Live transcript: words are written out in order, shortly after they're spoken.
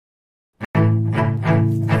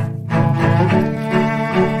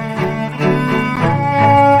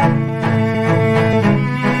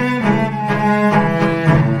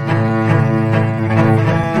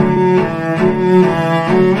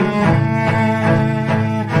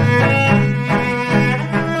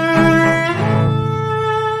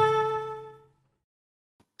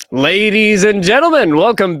Ladies and gentlemen,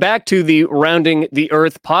 welcome back to the Rounding the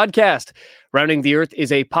Earth podcast. Rounding the Earth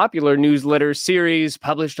is a popular newsletter series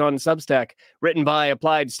published on Substack, written by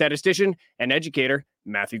applied statistician and educator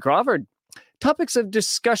Matthew Crawford. Topics of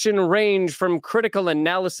discussion range from critical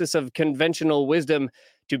analysis of conventional wisdom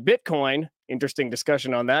to Bitcoin, interesting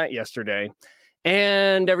discussion on that yesterday,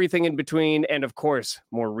 and everything in between, and of course,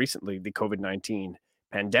 more recently, the COVID-19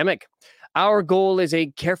 pandemic. Our goal is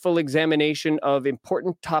a careful examination of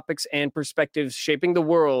important topics and perspectives shaping the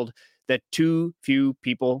world that too few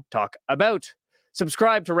people talk about.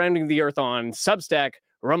 Subscribe to Rounding the Earth on Substack,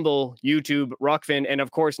 Rumble, YouTube, Rockfin, and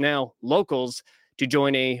of course now Locals to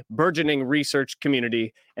join a burgeoning research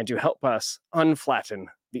community and to help us unflatten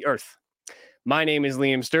the Earth. My name is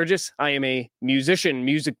Liam Sturgis. I am a musician,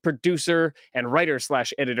 music producer, and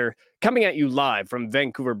writer/editor coming at you live from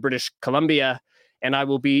Vancouver, British Columbia. And I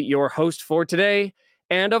will be your host for today.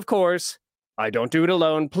 And of course, I don't do it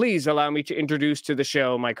alone. Please allow me to introduce to the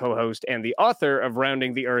show my co-host and the author of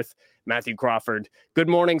Rounding the Earth, Matthew Crawford. Good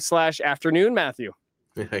morning/afternoon, Matthew.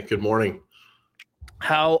 Hey, good morning.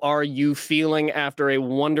 How are you feeling after a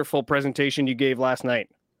wonderful presentation you gave last night?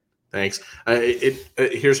 Thanks.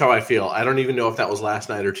 Here's how I feel. I don't even know if that was last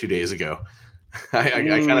night or 2 days ago.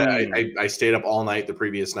 I stayed up all night the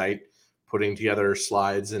previous night, putting together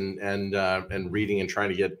slides and reading and trying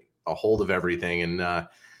to get a hold of everything. And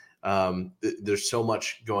there's so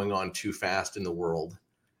much going on too fast in the world.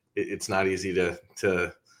 It's not easy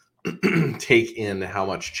to take in how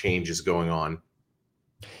much change is going on.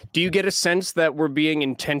 Do you get a sense that we're being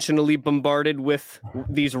intentionally bombarded with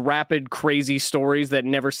these rapid, crazy stories that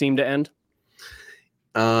never seem to end?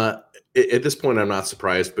 At this point, I'm not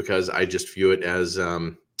surprised because I just view it as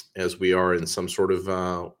we are in some sort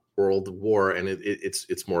of world war, and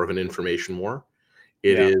it's more of an information war.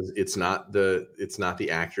 It's not the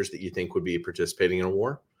actors that you think would be participating in a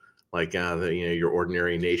war, like your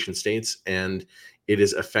ordinary nation states, and it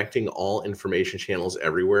is affecting all information channels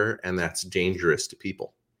everywhere, and that's dangerous to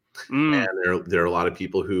people. And there are a lot of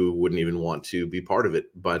people who wouldn't even want to be part of it,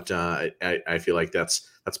 but I feel like that's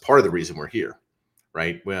part of the reason we're here,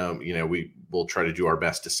 right? Well, we will try to do our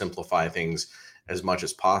best to simplify things as much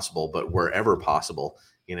as possible, but wherever possible,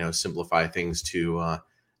 simplify things to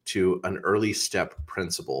an early step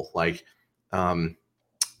principle, like don't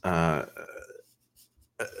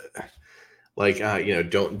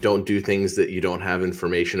do things that you don't have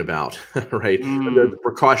information about, right? The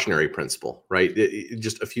precautionary principle, right?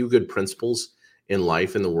 Just a few good principles in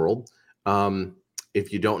life, in the world.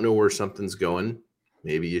 If you don't know where something's going,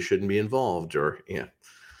 maybe you shouldn't be involved,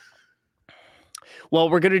 Well,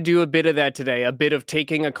 we're going to do a bit of that today, a bit of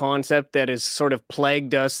taking a concept that has sort of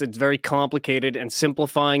plagued us, it's very complicated, and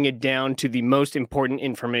simplifying it down to the most important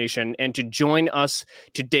information. And to join us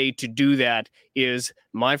today to do that is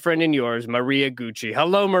my friend and yours, Maria Gutschi.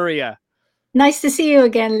 Hello, Maria. Nice to see you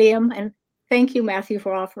again, Liam. And thank you, Matthew,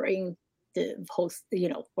 for offering to host,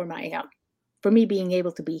 for me being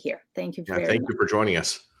able to be here. Thank you very much. Thank you for joining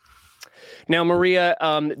us. Now, Maria,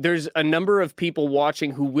 there's a number of people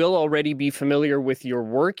watching who will already be familiar with your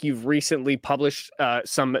work. You've recently published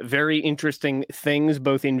some very interesting things,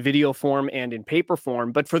 both in video form and in paper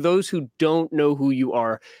form. But for those who don't know who you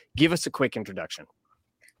are, give us a quick introduction.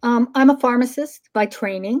 I'm a pharmacist by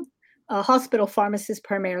training, a hospital pharmacist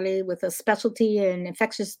primarily with a specialty in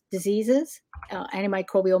infectious diseases,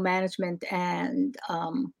 antimicrobial management, and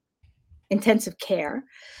intensive care.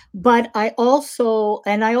 But I also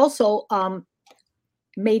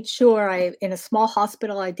made sure in a small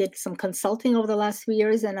hospital, I did some consulting over the last 3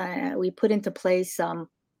 years, and we put into place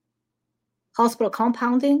hospital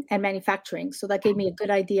compounding and manufacturing. So that gave me a good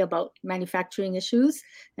idea about manufacturing issues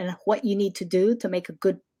and what you need to do to make a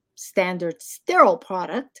good standard sterile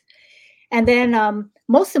product. And then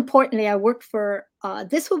most importantly, I worked for,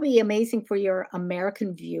 this will be amazing for your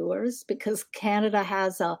American viewers, because Canada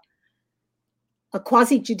has a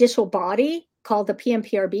quasi-judicial body called the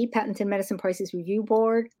PMPRB, Patent and Medicine Prices Review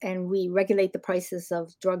Board, and we regulate the prices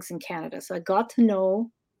of drugs in Canada. So I got to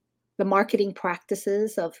know the marketing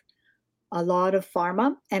practices of a lot of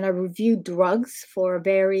pharma, and I reviewed drugs at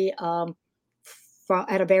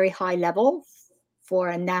a very high level for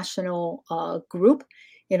a national group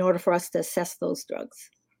in order for us to assess those drugs.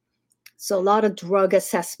 So a lot of drug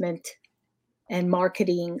assessment and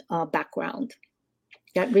marketing background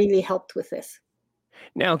that really helped with this.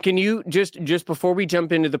 Now, can you just before we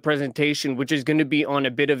jump into the presentation, which is going to be on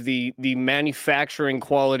a bit of the manufacturing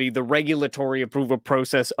quality, the regulatory approval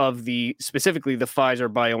process of specifically the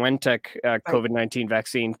Pfizer-BioNTech COVID-19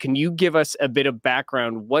 vaccine, can you give us a bit of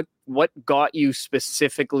background? What got you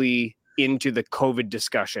specifically into the COVID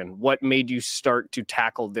discussion? What made you start to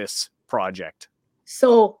tackle this project?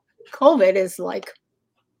 So COVID is like,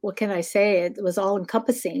 what can I say? It was all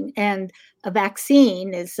encompassing. And a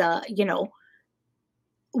vaccine is,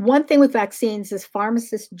 one thing with vaccines is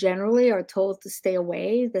pharmacists generally are told to stay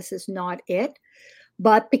away. This is not it.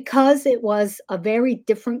 But because it was a very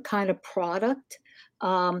different kind of product,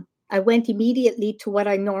 I went immediately to what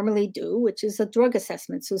I normally do, which is a drug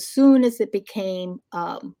assessment. So as soon as it became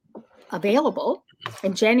available,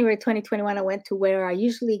 in January 2021, I went to where I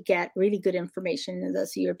usually get really good information.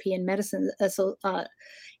 That's the European Medicine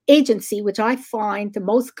Agency, which I find the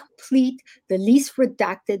most complete, the least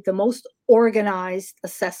redacted, the most organized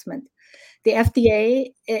assessment. The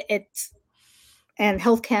FDA, and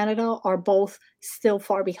Health Canada are both still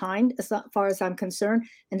far behind as far as I'm concerned,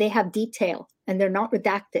 and they have detail and they're not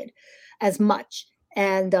redacted as much.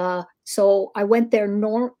 And so I went there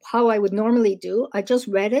how I would normally do. I just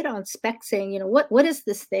read it on spec saying, what is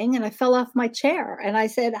this thing? And I fell off my chair. And I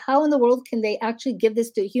said, how in the world can they actually give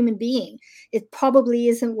this to a human being? It probably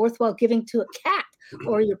isn't worthwhile giving to a cat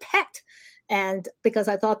or your pet. And because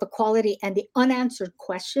I thought the quality and the unanswered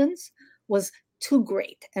questions was too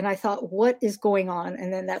great. And I thought, what is going on?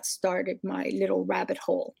 And then that started my little rabbit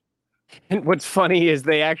hole. And what's funny is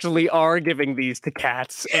they actually are giving these to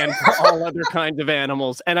cats and all other kinds of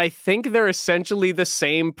animals. And I think they're essentially the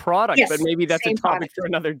same product, yes, but maybe that's a topic for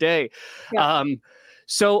another day. Yeah.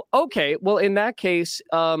 So, okay, well, in that case,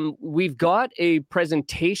 we've got a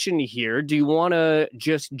presentation here. Do you want to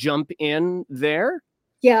just jump in there?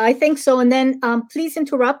 Yeah, I think so. And then please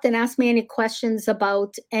interrupt and ask me any questions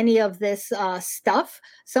about any of this stuff.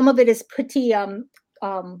 Some of it is pretty...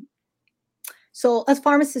 So us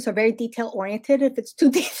pharmacists are very detail oriented. If it's too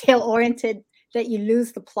detail oriented that you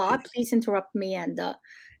lose the plot, please interrupt me and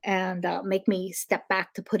make me step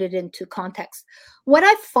back to put it into context. What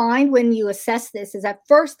I find when you assess this is at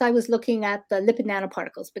first I was looking at the lipid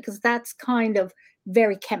nanoparticles because that's kind of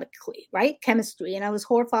very chemically, right? Chemistry. And I was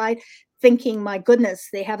horrified thinking, my goodness,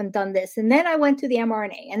 they haven't done this. And then I went to the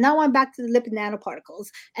mRNA and now I'm back to the lipid nanoparticles.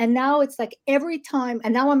 And now it's like every time,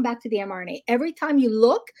 and now I'm back to the mRNA. Every time you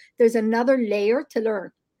look, there's another layer to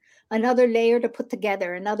learn, another layer to put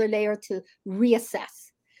together, another layer to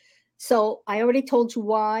reassess. So I already told you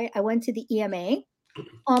why I went to the EMA.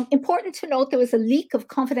 Important to note, there was a leak of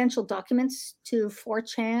confidential documents to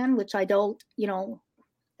 4chan, which I don't,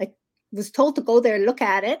 I was told to go there and look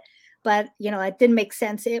at it. But, it didn't make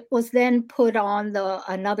sense. It was then put on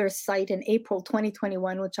another site in April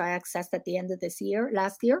 2021, which I accessed at the end of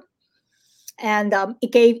last year. And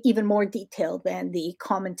it gave even more detail than the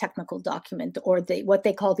common technical document or what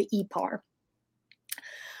they call the EPAR.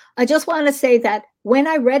 I just want to say that when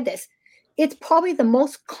I read this, it's probably the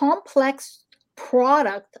most complex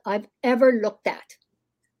product I've ever looked at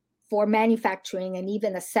for manufacturing and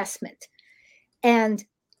even assessment. And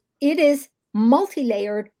it is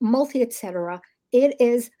multi-layered, etc. It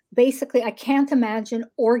is basically, I can't imagine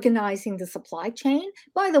organizing the supply chain.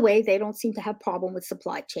 By the way, they don't seem to have problem with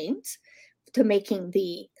supply chains to making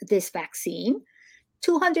this vaccine.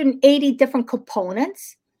 280 different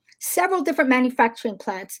components, several different manufacturing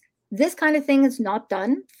plants. This kind of thing is not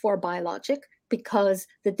done for a biologic because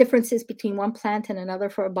the differences between one plant and another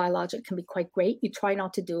for a biologic can be quite great. You try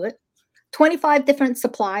not to do it. 25 different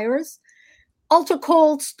suppliers, ultra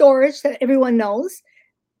cold storage that everyone knows,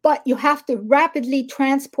 but you have to rapidly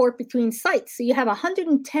transport between sites. So you have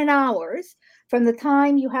 110 hours from the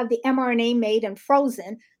time you have the mRNA made and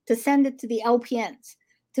frozen to send it to the LPNs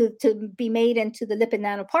to be made into the lipid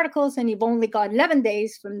nanoparticles. And you've only got 11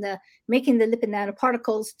 days from making the lipid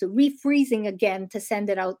nanoparticles to refreezing again to send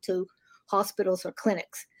it out to hospitals or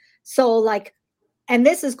clinics. So and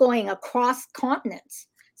this is going across continents.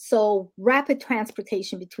 So rapid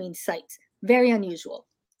transportation between sites. Very unusual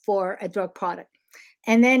for a drug product.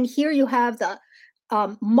 And then here you have the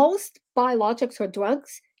most biologics or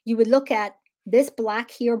drugs. You would look at this black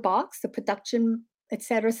here box, the production,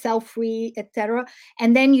 etc., cell-free, etc.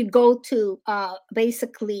 And then you'd go to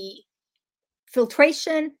basically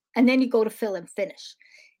filtration, and then you go to fill and finish.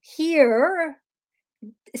 Here,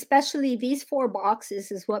 especially these 4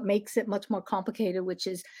 boxes is what makes it much more complicated, which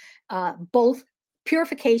is both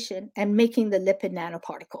purification and making the lipid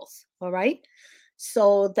nanoparticles, all right?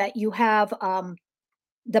 So that you have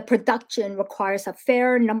the production requires a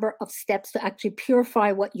fair number of steps to actually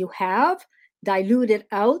purify what you have, dilute it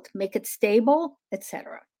out, make it stable,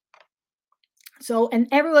 etc. So, and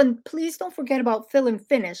everyone, please don't forget about fill and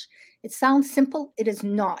finish. It sounds simple, it is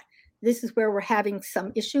not. This is where we're having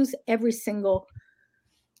some issues every single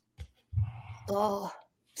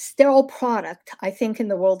sterile product, I think, in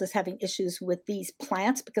the world is having issues with these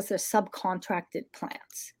plants because they're subcontracted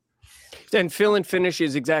plants. And fill and finish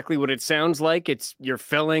is exactly what it sounds like. It's you're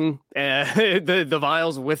filling the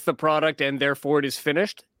vials with the product, and therefore it is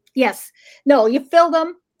finished. Yes. No, you fill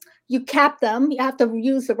them, you cap them. You have to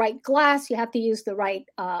use the right glass. You have to use the right,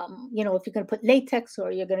 if you're going to put latex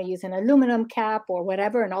or you're going to use an aluminum cap or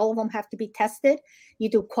whatever, and all of them have to be tested. You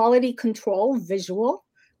do quality control, visual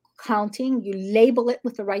counting. You label it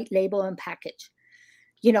with the right label and package.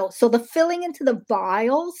 So the filling into the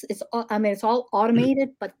vials is, it's all automated,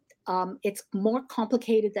 but it's more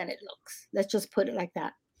complicated than it looks. Let's just put it like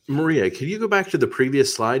that. Maria, can you go back to the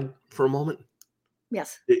previous slide for a moment?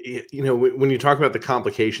 Yes. When you talk about the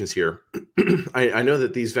complications here, I know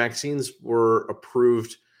that these vaccines were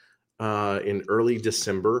approved in early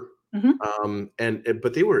December,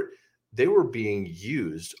 but they were being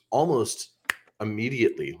used almost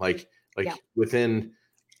immediately, like within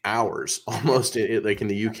hours, almost like in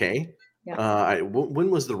the UK. Yeah. When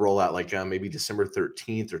was the rollout? Like maybe December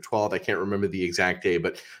 13th or 12th. I can't remember the exact day,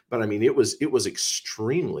 but I mean it was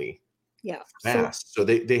extremely fast. So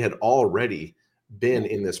they had already been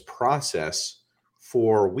in this process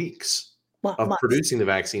for weeks of months. Producing the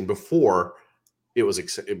vaccine before it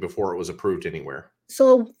was approved anywhere.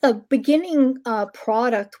 So the beginning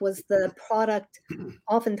product was the product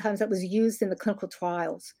oftentimes that was used in the clinical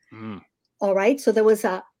trials. All right. So there was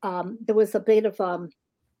a bit of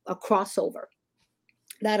a crossover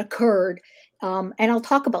that occurred. And I'll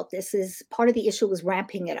talk about this. Is part of the issue was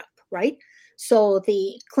ramping it up, right? So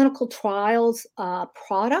the clinical trials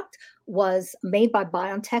product was made by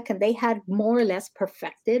BioNTech, and they had more or less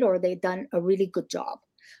perfected, or they'd done a really good job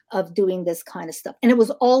of doing this kind of stuff. And it was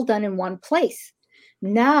all done in one place.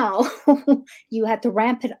 Now you had to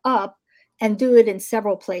ramp it up and do it in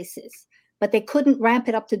several places, but they couldn't ramp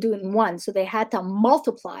it up to do it in one. So they had to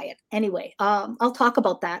multiply it. Anyway, I'll talk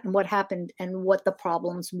about that and what happened and what the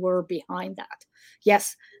problems were behind that.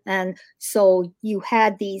 Yes. And so you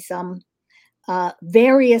had these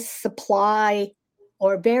various supply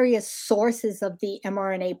or various sources of the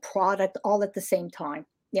mRNA product all at the same time.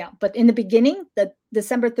 Yeah. But in the beginning, the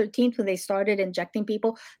December 13th, when they started injecting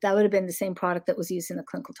people, that would have been the same product that was used in the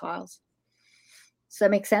clinical trials. Does that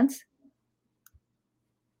make sense?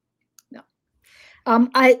 No.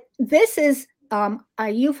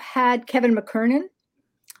 You've had Kevin McKernan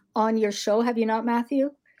on your show, have you not, Matthew?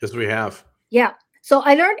 Yes, we have. Yeah. So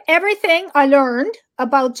I learned everything I learned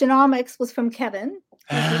about genomics was from Kevin.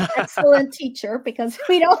 He's an excellent teacher because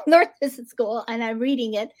we don't learn this at school, and I'm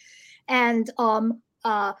reading it. And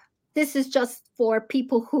this is just for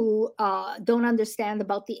people who don't understand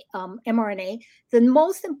about the mRNA. The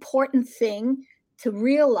most important thing to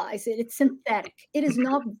realize it's synthetic. It is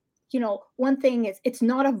not, one thing is it's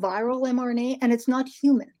not a viral mRNA and it's not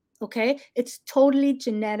human. Okay, it's totally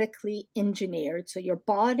genetically engineered. So your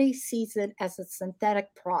body sees it as a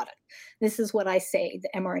synthetic product. This is what I say. The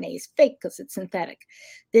mRNA is fake because it's synthetic.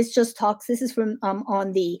 This is from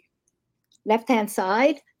on the left-hand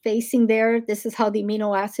side facing there. This is how the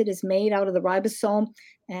amino acid is made out of the ribosome.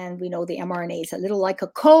 And we know the mRNA is a little like a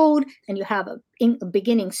code, and you have a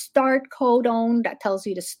beginning start codon that tells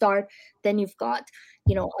you to start. Then you've got,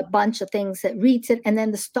 a bunch of things that reads it, and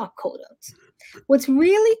then the stop codons. What's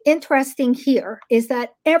really interesting here is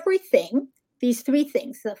that everything, these three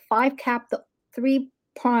things, the 5 cap, the 3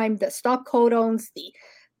 prime, the stop codons, the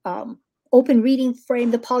open reading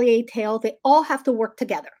frame, the poly A tail, they all have to work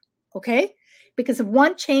together, okay? Because if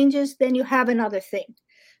one changes, then you have another thing.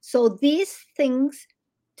 So these things,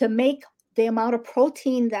 to make the amount of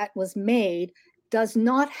protein that was made, does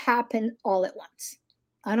not happen all at once.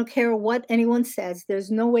 I don't care what anyone says.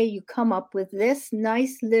 There's no way you come up with this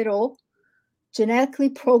nice little genetically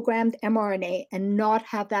programmed mRNA and not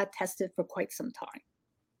have that tested for quite some time.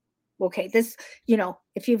 Okay, this,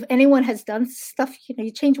 if anyone has done stuff,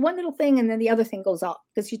 you change one little thing and then the other thing goes off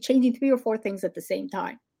because you're changing 3 or 4 things at the same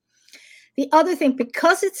time. The other thing,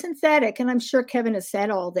 because it's synthetic, and I'm sure Kevin has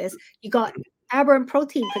said all this, you got aberrant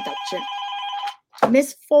protein production,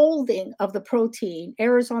 misfolding of the protein,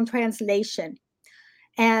 errors on translation.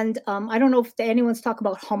 And I don't know if anyone's talked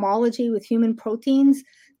about homology with human proteins.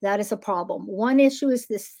 That is a problem. One issue is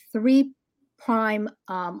this 3'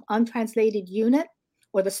 untranslated unit,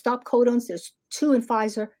 or the stop codons. There's 2 in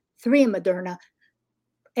Pfizer, 3 in Moderna.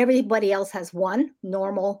 Everybody else has 1,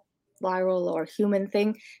 normal, viral, or human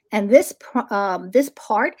thing. And this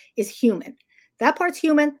part is human. That part's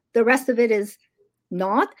human. The rest of it is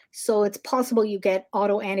not. So it's possible you get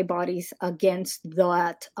autoantibodies against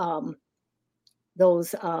that,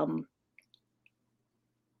 those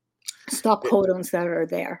stop codons that are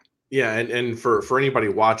there. Yeah, and for anybody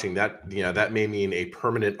watching, that that may mean a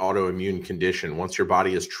permanent autoimmune condition. Once your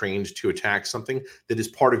body is trained to attack something that is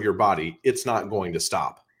part of your body, it's not going to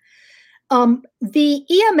stop. The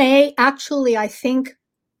EMA actually, I think,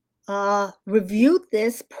 reviewed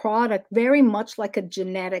this product very much like a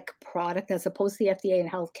genetic product, as opposed to the FDA and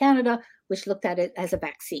Health Canada, which looked at it as a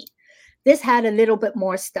vaccine. This had a little bit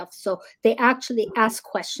more stuff. So they actually asked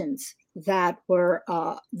questions that were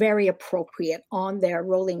very appropriate on their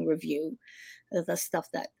rolling review, the stuff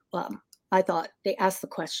that I thought they asked the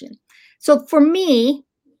question. So for me,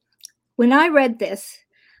 when I read this,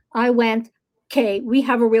 I went, okay, we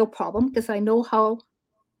have a real problem, because I know how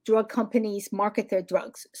drug companies market their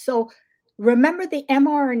drugs. So remember, the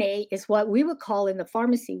mRNA is what we would call in the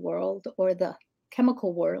pharmacy world or the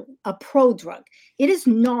chemical world a prodrug. It is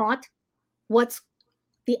not what's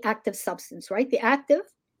the active substance, right? The active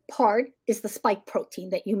part is the spike protein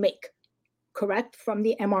that you make, correct, from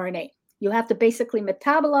the mRNA. You have to basically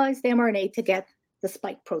metabolize the mRNA to get the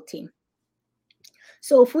spike protein.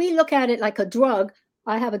 So if we look at it like a drug,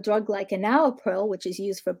 I have a drug like enalapril, which is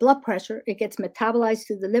used for blood pressure. It gets metabolized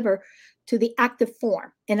to the liver to the active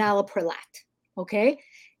form, enalaprilat. Okay.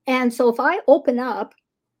 And so if I open up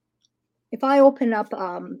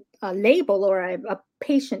a label or a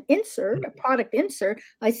patient insert, a product insert,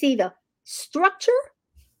 I see the structure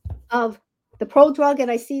of the prodrug and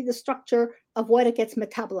I see the structure of what it gets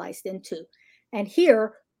metabolized into. And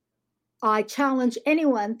here, I challenge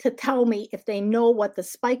anyone to tell me if they know what the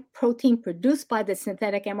spike protein produced by the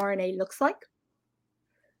synthetic mRNA looks like.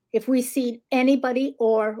 If we see anybody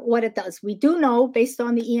or what it does. We do know, based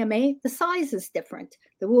on the EMA, the size is different.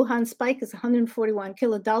 The Wuhan spike is 141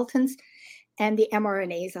 kilodaltons, and the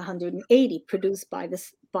mRNA is 180, produced by the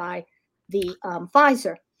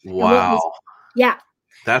Pfizer. Wow. Yeah.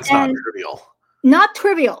 That's not trivial. Not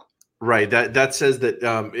trivial. Right. That says that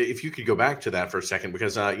if you could go back to that for a second,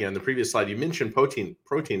 because in the previous slide you mentioned protein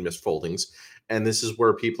misfoldings, and this is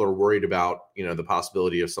where people are worried about the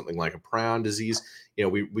possibility of something like a prion disease.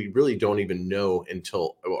 We really don't even know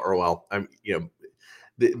until,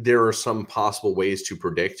 there are some possible ways to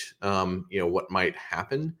predict what might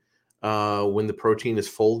happen when the protein is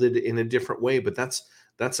folded in a different way, but that's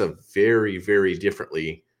a very, very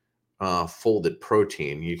differently folded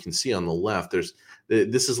protein. You can see on the left,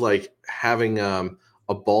 this is like having a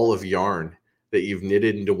ball of yarn that you've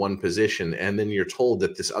knitted into one position, and then you're told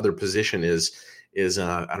that this other position is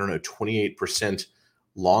 28%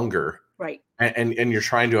 longer. Right. And you're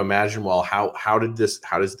trying to imagine, well, how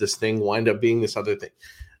does this thing wind up being this other thing?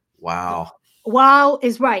 Wow. Wow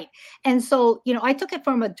is right. And so, I took it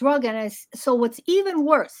from a drug, and so what's even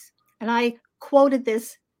worse, and I quoted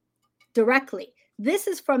this directly. This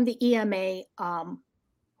is from the EMA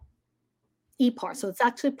EPAR, so it's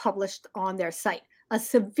actually published on their site. A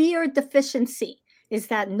severe deficiency is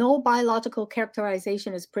that no biological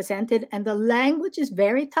characterization is presented, and the language is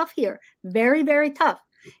very tough here, very, very tough.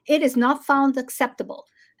 It is not found acceptable,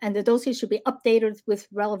 and the dossier should be updated with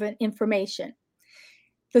relevant information.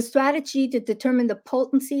 The strategy to determine the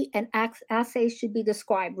potency and assays should be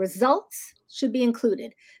described. Results should be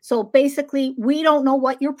included. So basically, we don't know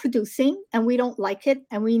what you're producing, and we don't like it,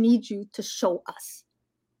 and we need you to show us.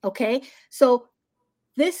 Okay, so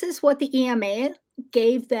this is what the EMA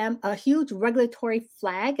gave them a huge regulatory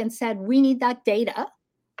flag and said, we need that data,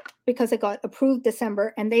 because it got approved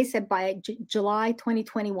December, and they said by July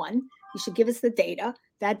 2021, you should give us the data.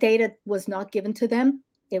 That data was not given to them.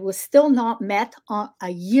 It was still not met a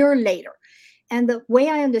year later. And the way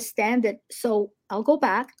I understand it, so I'll go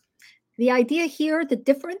back. The idea here, the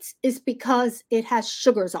difference is because it has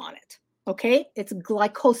sugars on it. Okay, it's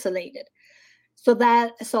glycosylated. So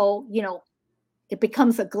it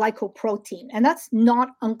becomes a glycoprotein, and that's not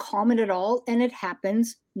uncommon at all, and it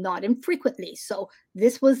happens not infrequently. So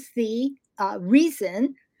this was the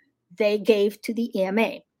reason they gave to the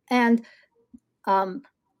EMA. And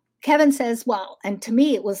Kevin says, well, and to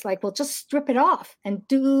me it was like, well, just strip it off and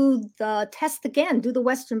do the test again, do the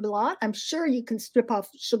Western blot. I'm sure you can strip off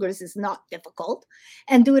sugars, is not difficult,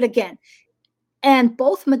 and do it again. And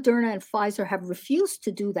both Moderna and Pfizer have refused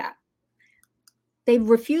to do that. They've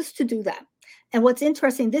refused to do that. And what's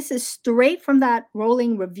interesting, this is straight from that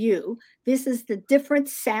rolling review. This is the different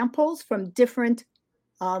samples from different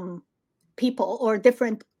people or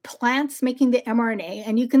different plants making the mRNA.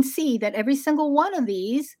 And you can see that every single one of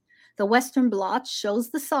these, the Western blot shows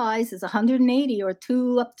the size is 180 or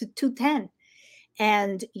up to 210.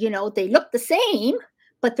 And, they look the same,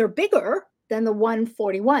 but they're bigger than the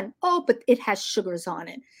 141. Oh, but it has sugars on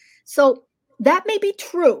it. So that may be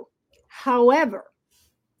true. However,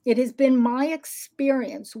 it has been my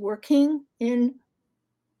experience working in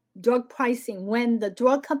drug pricing, when the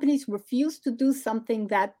drug companies refuse to do something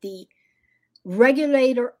that the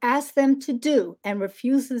regulator asks them to do and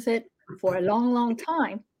refuses it for a long, long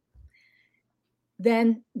time,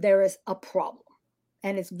 then there is a problem.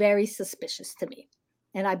 And it's very suspicious to me.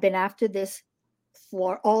 And I've been after this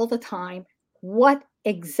for all the time. What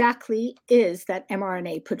exactly is that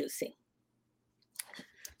mRNA producing?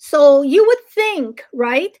 So you would think,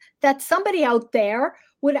 right, that somebody out there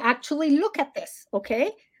would actually look at this,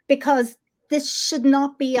 okay? Because this should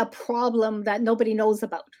not be a problem that nobody knows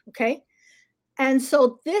about, okay? And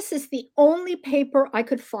so this is the only paper I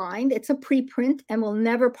could find. It's a preprint and will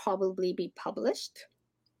never probably be published.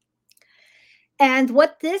 And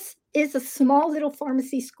what this is, a small little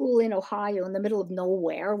pharmacy school in Ohio in the middle of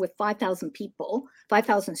nowhere with 5,000 people,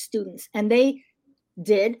 5,000 students, and they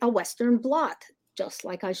did a Western blot, just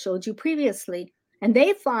like I showed you previously. And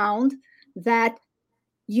they found that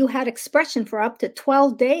you had expression for up to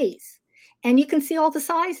 12 days. And you can see all the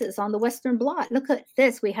sizes on the Western blot. Look at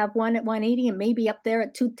this. We have one at 180 and maybe up there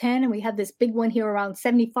at 210. And we have this big one here around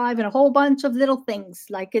 75 and a whole bunch of little things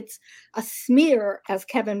like it's a smear, as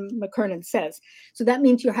Kevin McKernan says. So that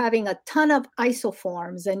means you're having a ton of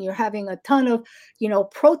isoforms and you're having a ton of,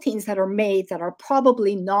 proteins that are made that are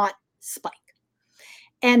probably not spike.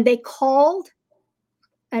 And they called,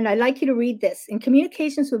 and I'd like you to read this, in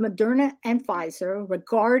communications with Moderna and Pfizer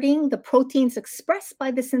regarding the proteins expressed by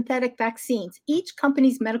the synthetic vaccines, each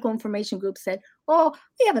company's medical information group said, oh,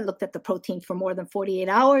 we haven't looked at the protein for more than 48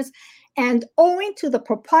 hours. And owing to the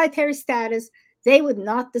proprietary status, they would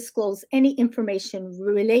not disclose any information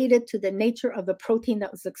related to the nature of the protein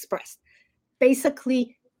that was expressed.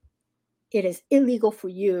 Basically, it is illegal for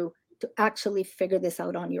you to actually figure this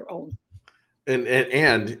out on your own.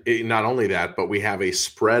 And not only that, but we have a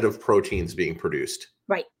spread of proteins being produced.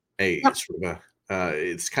 Right.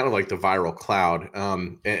 It's kind of like the viral cloud.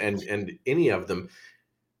 And any of them,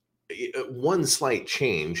 one slight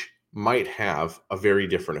change might have a very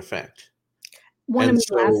different effect. And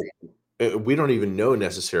so we don't even know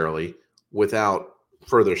necessarily, without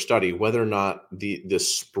further study, whether or not the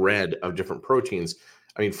spread of different proteins.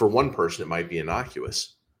 I mean, for one person, it might be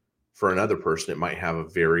innocuous. For another person, it might have a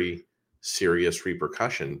very serious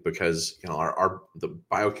repercussion because the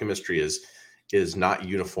biochemistry is not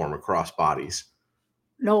uniform across bodies.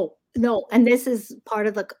 No, and this is part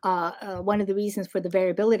of the one of the reasons for the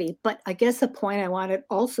variability. But I guess the point I wanted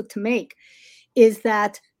also to make is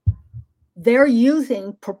that they're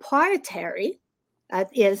using proprietary.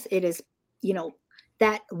 It is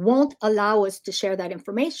that won't allow us to share that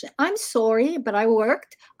information. I'm sorry, but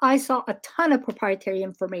I saw a ton of proprietary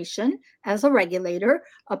information as a regulator,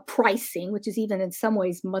 a pricing, which is even in some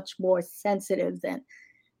ways much more sensitive than,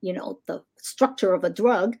 the structure of a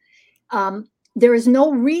drug. There is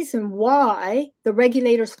no reason why the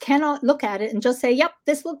regulators cannot look at it and just say, yep,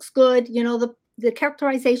 this looks good. The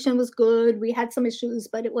characterization was good. We had some issues,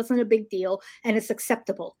 but it wasn't a big deal and it's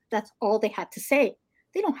acceptable. That's all they had to say.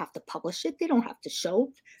 They don't have to publish it. They don't have to show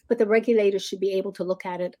it, but the regulators should be able to look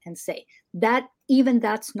at it and say that even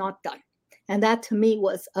that's not done. And that to me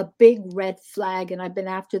was a big red flag. And I've been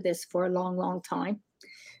after this for a long, long time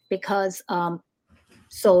because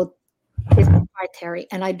so it's proprietary.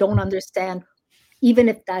 And I don't understand, even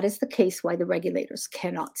if that is the case, why the regulators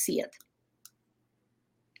cannot see it.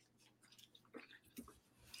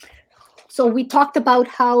 So we talked about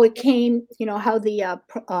how it came,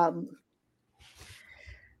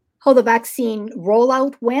 how the vaccine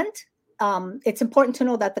rollout went. It's important to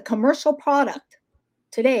know that the commercial product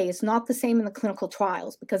today is not the same in the clinical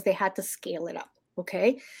trials because they had to scale it up.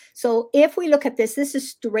 Okay. So if we look at this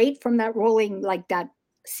is straight from that rolling, like that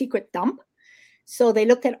secret dump. So they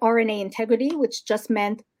looked at RNA integrity, which just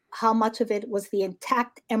meant how much of it was the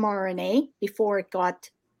intact mRNA before it got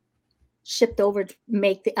shipped over to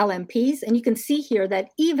make the LNPs. And you can see here that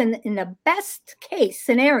even in the best case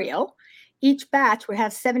scenario, each batch would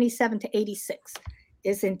have 77 to 86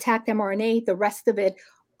 is intact mRNA. The rest of it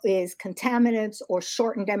is contaminants or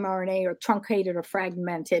shortened mRNA or truncated or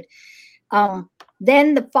fragmented.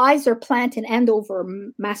 Then the Pfizer plant in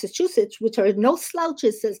Andover, Massachusetts, which are no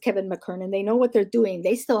slouches, says Kevin McKernan. They know what they're doing.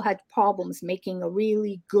 They still had problems making a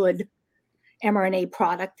really good mRNA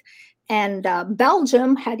product. And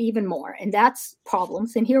Belgium had even more, and that's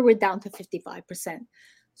problems. And here we're down to 55%.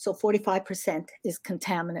 So 45% is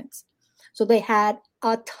contaminants. So they had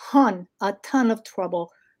a ton of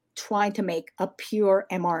trouble trying to make a pure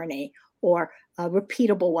mRNA or a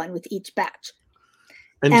repeatable one with each batch.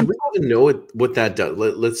 And do we even know what that does?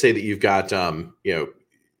 Let's say that you've got,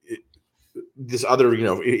 this other,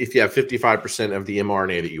 if you have 55% of the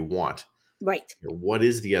mRNA that you want, Right. What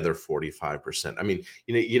is the other 45%? I mean,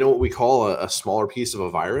 you know what we call a smaller piece of a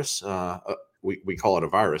virus? We call it a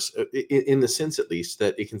virus in the sense, at least,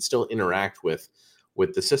 that it can still interact with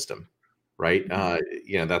the system, right?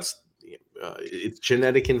 That's it's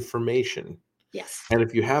genetic information. Yes. And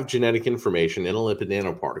if you have genetic information in a lipid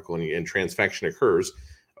nanoparticle and transfection occurs,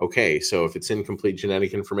 okay, so if it's incomplete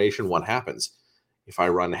genetic information, what happens? If I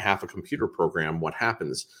run half a computer program, what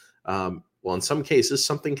happens? Well, in some cases,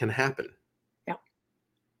 something can happen.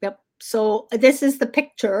 Yep. So this is the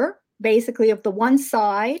picture, basically, of the one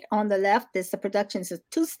side on the left is the production. It's a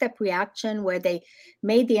two-step reaction where they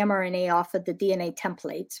made the mRNA off of the DNA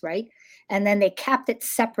templates, right? And then they capped it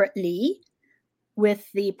separately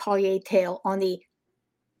with the poly A tail. On the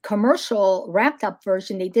commercial wrapped up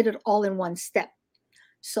version, they did it all in one step.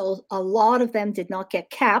 So a lot of them did not get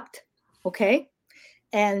capped, okay?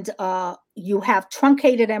 And you have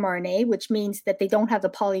truncated mRNA, which means that they don't have the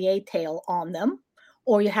poly A tail on them,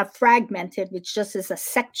 or you have fragmented, which just is a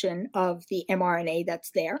section of the mRNA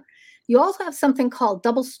that's there. You also have something called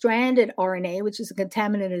double-stranded RNA, which is a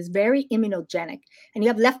contaminant that is very immunogenic, and you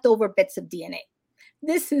have leftover bits of DNA.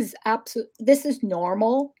 This is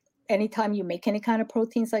normal. Anytime you make any kind of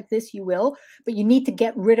proteins like this, you will, but you need to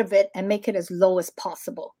get rid of it and make it as low as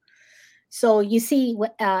possible. So you see,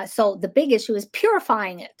 so the big issue is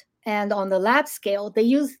purifying it. And on the lab scale, they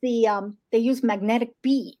use magnetic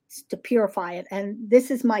beads to purify it. And this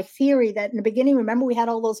is my theory that in the beginning, remember we had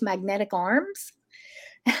all those magnetic arms,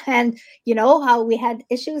 and you know how we had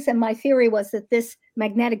issues. And my theory was that this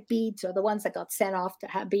magnetic beads are the ones that got sent off to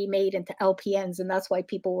be made into LPNs, and that's why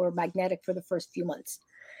people were magnetic for the first few months.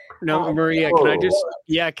 No, Maria,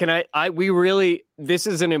 this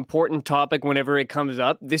is an important topic whenever it comes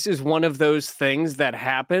up. This is one of those things that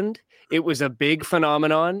happened. It was a big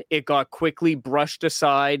phenomenon. It got quickly brushed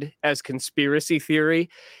aside as conspiracy theory.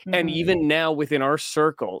 Mm-hmm. And even now within our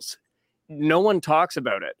circles, no one talks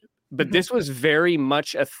about it. But mm-hmm. this was very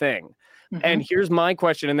much a thing. Mm-hmm. And here's my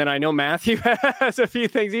question. And then I know Matthew has a few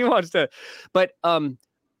things he wants to. But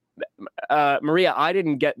Maria, I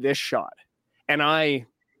didn't get this shot. And I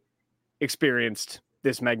experienced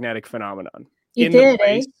this magnetic phenomenon in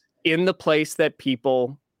the place that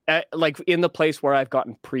people in the place where I've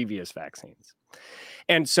gotten previous vaccines.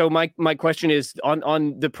 And so my question is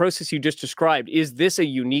on the process you just described, is this a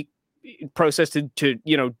unique process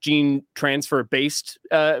to gene transfer based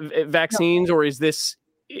vaccines, or is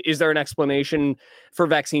there an explanation for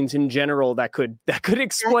vaccines in general that could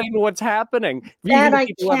explain what's happening? That I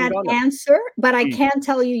can't answer, but I can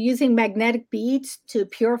tell you using magnetic beads to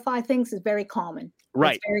purify things is very common.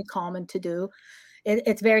 Right. It's very common to do.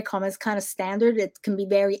 It's very common. It's kind of standard. It can be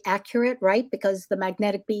very accurate, right? Because the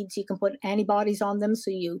magnetic beads, you can put antibodies on them.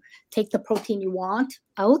 So you take the protein you want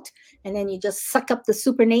out, and then you just suck up the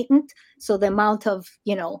supernatant. So the amount of,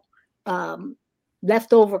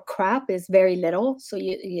 leftover crap is very little. So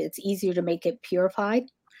it's easier to make it purified.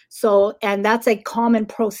 So, and that's a common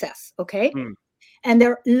process. Okay. Mm. And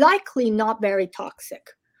they're likely not very toxic.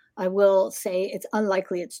 I will say it's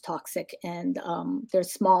unlikely it's toxic, and they're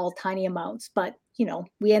small, tiny amounts, but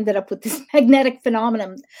we ended up with this magnetic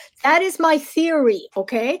phenomenon. That is my theory,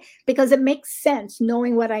 okay? Because it makes sense.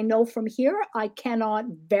 Knowing what I know from here, I cannot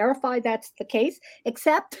verify that's the case,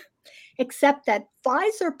 except that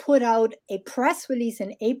Pfizer put out a press release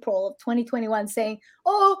in April of 2021 saying,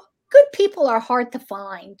 oh, good people are hard to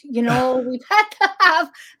find. We've had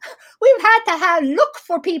to have look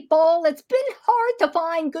for people. It's been hard to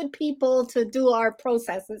find good people to do our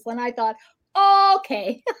processes. And I thought,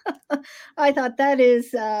 okay. I thought that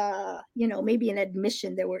is, maybe an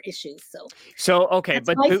admission there were issues. So okay, that's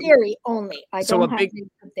but my theory only. I don't have any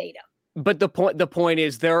data. But the point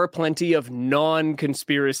is, there are plenty of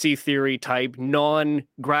non-conspiracy theory type,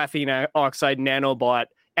 non-graphene oxide nanobot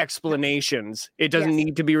explanations. It doesn't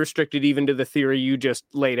need to be restricted even to the theory you just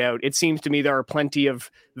laid out. It seems to me there are plenty of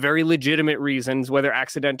very legitimate reasons, whether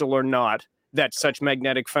accidental or not, that such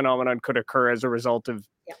magnetic phenomenon could occur as a result of,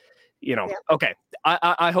 okay.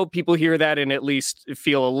 I hope people hear that and at least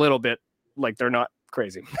feel a little bit like they're not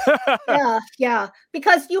crazy. Yeah.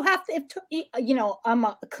 Because you have to, I'm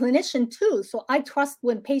a clinician too. So I trust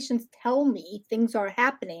when patients tell me things are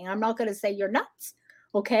happening. I'm not going to say you're nuts.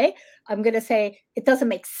 Okay. I'm going to say it doesn't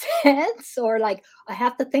make sense, or like, I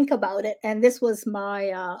have to think about it. And this was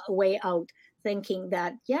my way out, thinking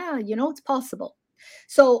that, it's possible.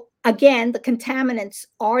 So again, the contaminants,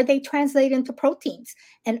 are they translated into proteins,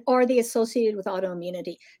 and are they associated with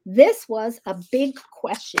autoimmunity? This was a big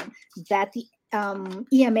question that the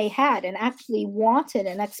EMA had, and actually wanted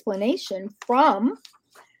an explanation from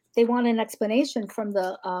they want an explanation from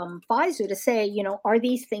the Pfizer to say, are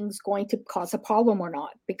these things going to cause a problem or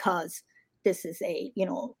not? Because this is a,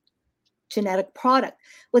 genetic product.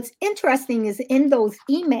 What's interesting is in those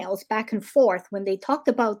emails back and forth, when they talked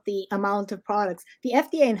about the amount of products, the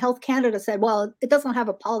FDA and Health Canada said, well, it doesn't have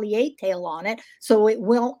a poly A tail on it, so it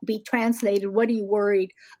won't be translated. What are you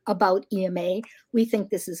worried about, EMA? We think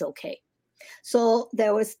this is okay. So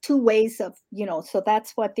there was two ways of, so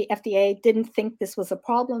that's what the FDA didn't think this was a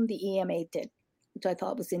problem. The EMA did, which I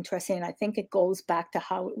thought was interesting. And I think it goes back to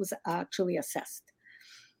how it was actually assessed.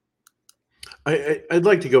 I'd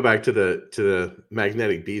like to go back to the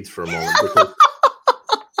magnetic beads for a moment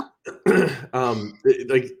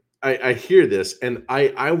because I hear this and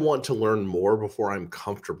I want to learn more before I'm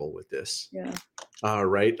comfortable with this. Yeah.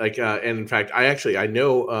 Right. And in fact, I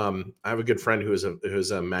know I have a good friend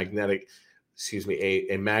who's a magnet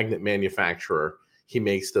manufacturer. He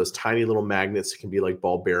makes those tiny little magnets that can be like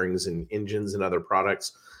ball bearings and engines and other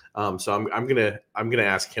products. So I'm gonna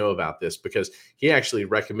ask him about this because he actually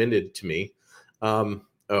recommended to me. What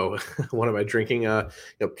am I drinking?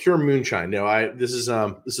 Pure moonshine. No, this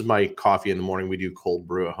is my coffee in the morning. We do cold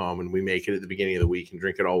brew at home and we make it at the beginning of the week and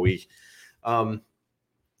drink it all week. And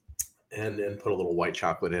put a little white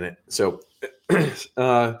chocolate in it. So,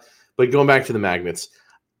 but going back to the magnets,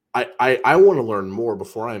 I want to learn more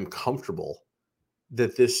before I'm comfortable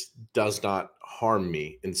that this does not harm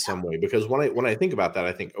me in some way. Because when I think about that,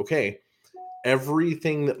 I think, okay,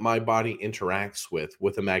 everything that my body interacts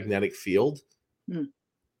with a magnetic field,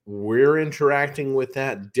 we're interacting with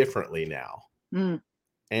that differently now.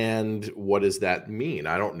 And what does that mean?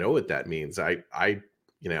 I don't know what that means. I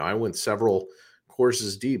went several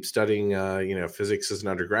courses deep studying, physics as an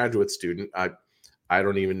undergraduate student. I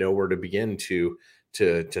don't even know where to begin to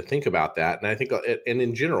think about that. And I think, and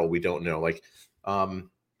in general, we don't know,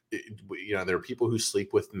 there are people who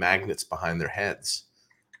sleep with magnets behind their heads.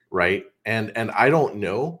 Right. And I don't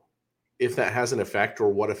know if that has an effect or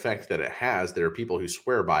what effect that it has. There are people who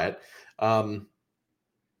swear by it.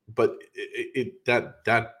 But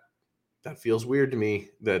that feels weird to me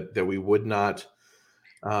that we would not,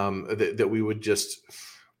 that we would just,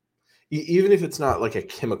 even if it's not like a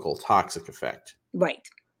chemical toxic effect. Right.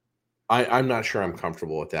 I'm not sure I'm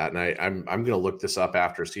comfortable with that. And I'm going to look this up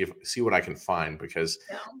after, see what I can find, because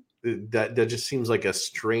that just seems like a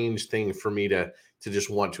strange thing for me to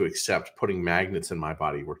just want to accept, putting magnets in my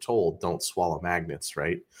body. We're told don't swallow magnets,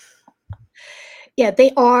 right? Yeah,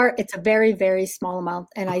 they are. It's a very, very small amount.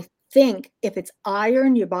 And I think if it's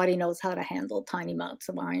iron, your body knows how to handle tiny amounts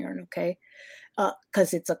of iron, okay?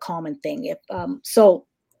 Because it's a common thing. So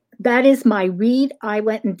that is my read. I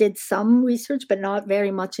went and did some research, but not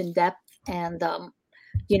very much in depth. And,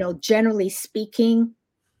 generally speaking,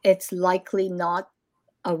 it's likely not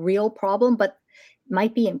a real problem, but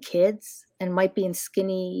might be in kids and might be in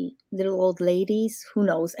skinny little old ladies. Who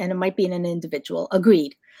knows? And it might be in an individual.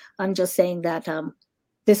 Agreed. I'm just saying that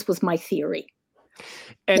this was my theory.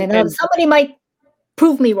 And somebody might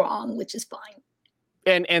prove me wrong, which is fine.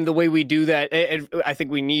 And the way we do that, I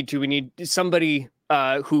think we need somebody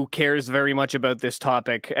who cares very much about this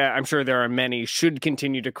topic. I'm sure there are many, should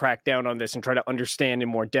continue to crack down on this and try to understand in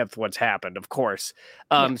more depth what's happened, of course.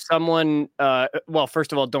 Someone,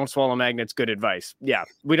 first of all, don't swallow magnets. Good advice. Yeah.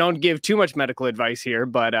 We don't give too much medical advice here,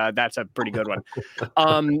 but that's a pretty good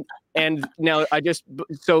one. And now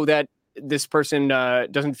so that this person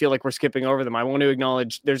doesn't feel like we're skipping over them, I want to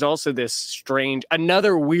acknowledge there's also this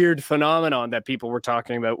another weird phenomenon that people were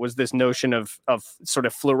talking about was this notion of sort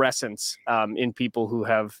of fluorescence in people who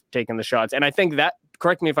have taken the shots. And I think that,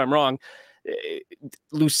 correct me if I'm wrong,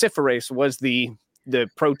 luciferase was the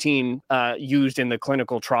protein used in the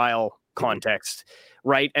clinical trial context,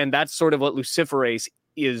 right? And that's sort of what luciferase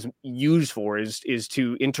is used for, is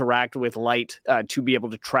to interact with light to be able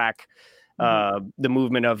to track the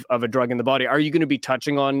movement of a drug in the body. Are you going to be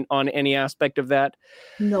touching on any aspect of that?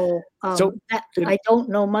 No. I don't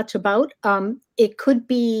know much about. It could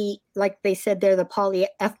be, like they said there, the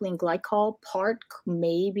polyethylene glycol part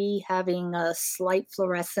maybe having a slight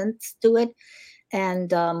fluorescence to it. And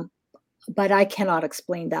but I cannot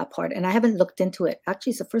explain that part. And I haven't looked into it.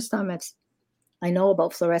 Actually, it's the first time I know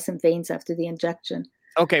about fluorescent veins after the injection.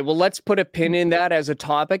 Okay, well, let's put a pin in that as a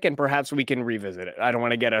topic, and perhaps we can revisit it. I don't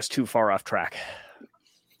want to get us too far off track.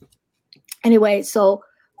 Anyway, so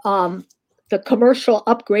the commercial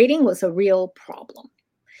upgrading was a real problem.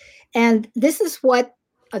 And this is what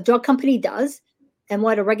a drug company does and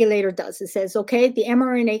what a regulator does. It says, okay, the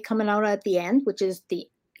mRNA coming out at the end, which is the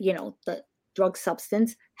drug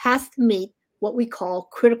substance, has to meet what we call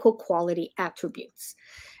critical quality attributes.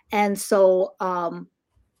 And so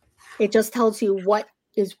it just tells you what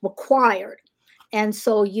is required. And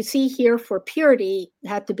so you see here for purity, it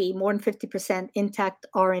had to be more than 50% intact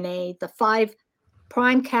RNA. The 5'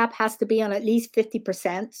 cap has to be on at least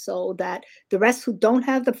 50%, so that the rest who don't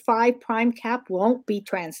have the 5' cap won't be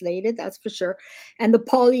translated, that's for sure. And the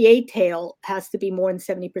poly A tail has to be more than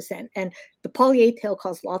 70%. And the poly A tail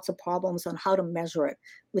caused lots of problems on how to measure it,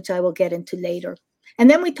 which I will get into later. And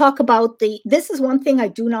then we talk about this is one thing I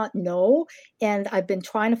do not know, and I've been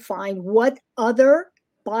trying to find what other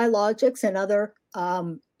biologics and other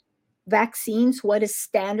vaccines, what is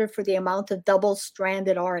standard for the amount of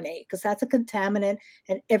double-stranded RNA, because that's a contaminant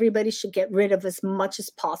and everybody should get rid of as much as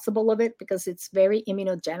possible of it because it's very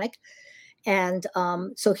immunogenic. And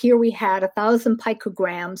so here we had 1,000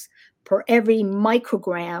 picograms per every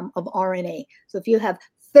microgram of RNA. So if you have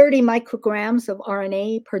 30 micrograms of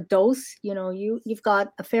RNA per dose, you've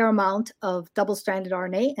got a fair amount of double-stranded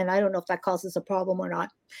RNA, and I don't know if that causes a problem or not.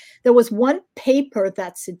 There was one paper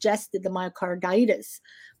that suggested the myocarditis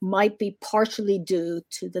might be partially due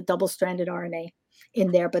to the double-stranded RNA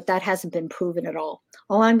in there, but that hasn't been proven at all.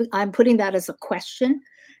 I'm putting that as a question,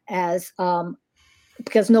 as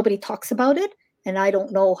because nobody talks about it, and I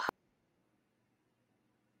don't know how.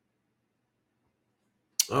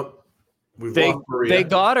 Oh. They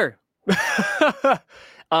got her.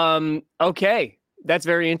 Okay, that's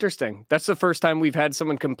very interesting. That's the first time we've had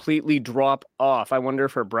someone completely drop off. I wonder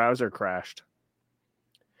if her browser crashed.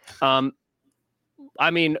 I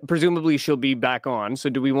mean, presumably she'll be back on. So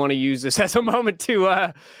do we want to use this as a moment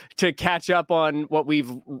to catch up on what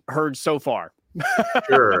we've heard so far?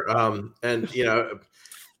 Sure. And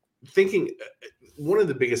thinking one of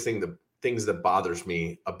the biggest things that bothers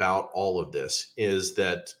me about all of this is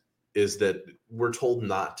that we're told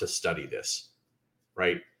not to study this,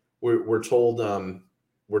 right? We're told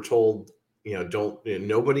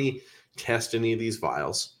nobody test any of these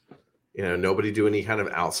vials, nobody do any kind of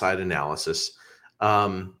outside analysis.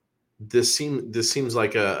 This seems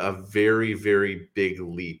like a very, very big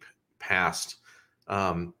leap past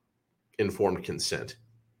informed consent.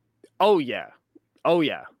 Oh yeah.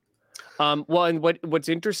 Well, and what's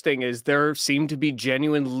interesting is there seem to be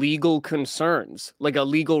genuine legal concerns, like a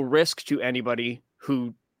legal risk to anybody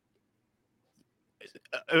who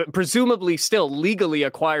presumably still legally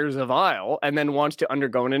acquires a vial and then wants to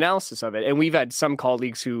undergo an analysis of it. And we've had some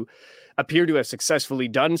colleagues who appear to have successfully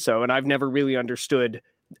done so, and I've never really understood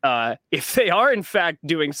if they are in fact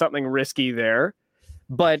doing something risky there.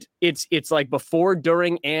 But it's like before,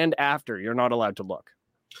 during, and after, you're not allowed to look.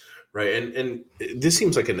 Right. And this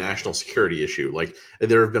seems like a national security issue. Like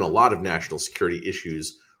there have been a lot of national security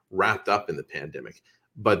issues wrapped up in the pandemic,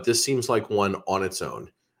 but this seems like one on its own,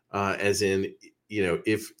 as in,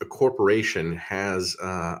 if a corporation has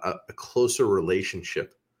a closer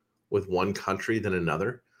relationship with one country than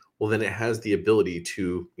another, well, then it has the ability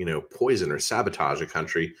to, poison or sabotage a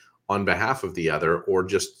country on behalf of the other, or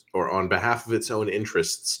on behalf of its own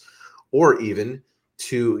interests, or even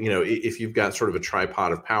to, if you've got sort of a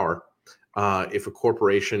tripod of power, if a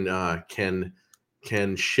corporation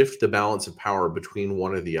can shift the balance of power between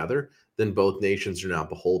one or the other, then both nations are now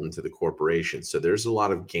beholden to the corporation. So there's a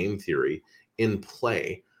lot of game theory in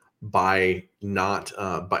play by not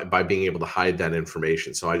by being able to hide that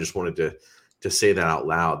information. So I just wanted to say that out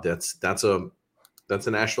loud. That's a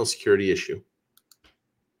national security issue.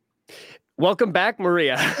 Welcome back,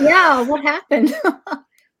 Maria. Yeah, what happened?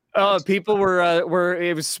 People were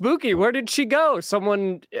it was spooky. Where did she go?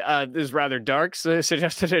 Someone is rather dark, so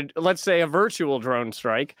suggested let's say a virtual drone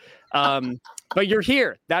strike. But you're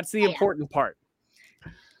here. That's the important part.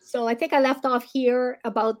 So I think I left off here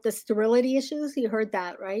about the sterility issues. You heard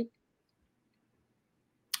that, right?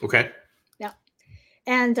 Okay. Yeah.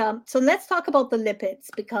 And so let's talk about the lipids,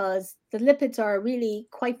 because the lipids are really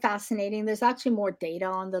quite fascinating. There's actually more data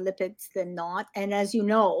on the lipids than not. And as you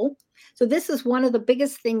know, so this is one of the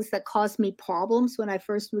biggest things that caused me problems when I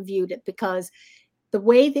first reviewed it, because the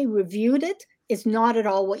way they reviewed it is not at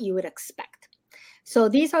all what you would expect. So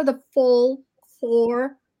these are the full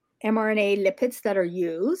 4 mRNA lipids that are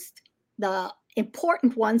used. The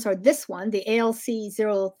important ones are this one, the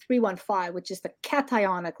ALC0315, which is the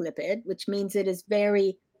cationic lipid, which means it is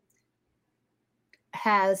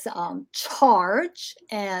has charge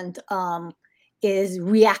and is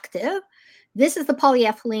reactive. This is the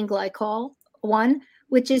polyethylene glycol one,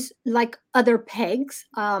 which is like other PEGs.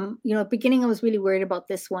 Beginning I was really worried about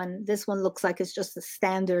this one. This one looks like it's just a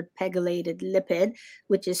standard pegylated lipid,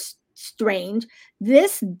 which is strange.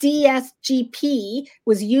 This DSGP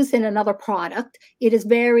was used in another product. It is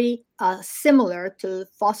very similar to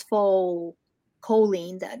phosphocholine,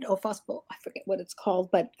 I forget what it's called,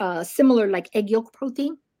 but similar like egg yolk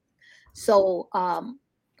protein. So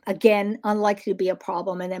Again, unlikely to be a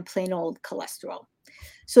problem, and then plain old cholesterol.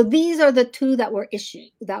 So these are the two that were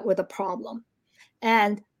the problem.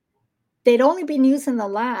 And they'd only been used in the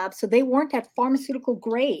lab, so they weren't at pharmaceutical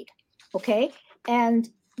grade, okay? And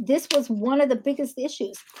this was one of the biggest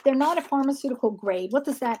issues. They're not a pharmaceutical grade. What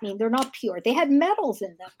does that mean? They're not pure. They had metals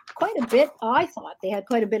in them, quite a bit. I thought they had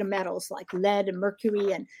quite a bit of metals like lead and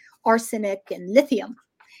mercury and arsenic and lithium.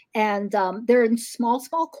 And they're in small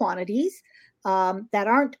quantities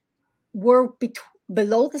that were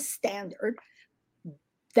below the standard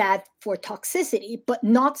that for toxicity, but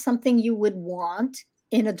not something you would want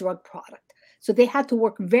in a drug product. So they had to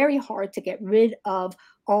work very hard to get rid of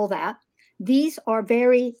all that. These are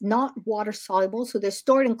very not water soluble, so they're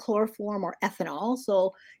stored in chloroform or ethanol.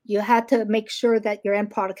 So you had to make sure that your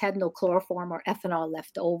end product had no chloroform or ethanol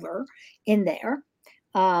left over in there.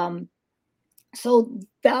 So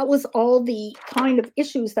that was all the kind of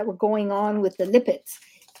issues that were going on with the lipids.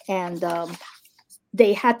 And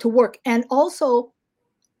they had to work. And also,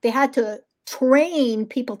 they had to train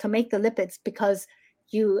people to make the lipids because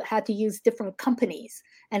you had to use different companies.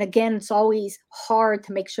 And again, it's always hard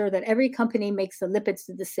to make sure that every company makes the lipids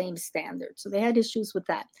to the same standard. So they had issues with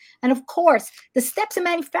that. And of course, the steps in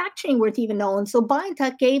manufacturing weren't even known. So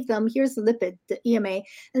BioNTech gave them, here's the lipid, the EMA,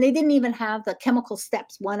 and they didn't even have the chemical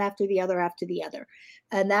steps, one after the other.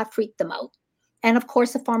 And that freaked them out. And of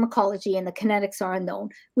course, the pharmacology and the kinetics are unknown,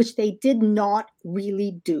 which they did not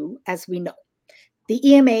really do, as we know. The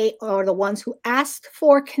EMA are the ones who asked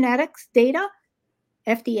for kinetics data.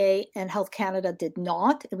 FDA and Health Canada did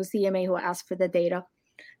not. It was the EMA who asked for the data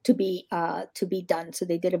to be done. So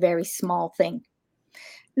they did a very small thing.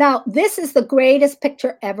 Now, this is the greatest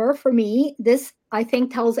picture ever for me. This, I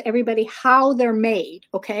think, tells everybody how they're made,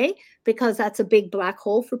 okay? Because that's a big black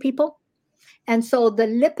hole for people. And so the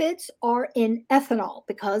lipids are in ethanol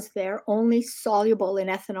because they're only soluble in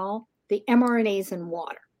ethanol. The mRNA is in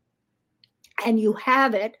water. And you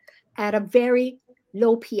have it at a very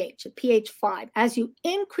low pH, a pH 5. As you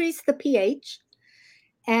increase the pH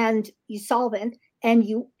and you solvent, and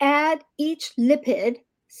you add each lipid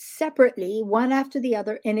separately, one after the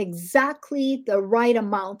other, in exactly the right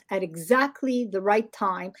amount at exactly the right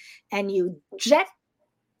time, and you jet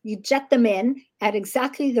them in at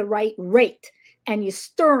exactly the right rate, and you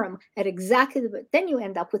stir them at exactly then you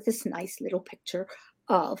end up with this nice little picture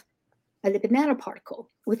of a lipid nanoparticle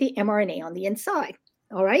with the mRNA on the inside.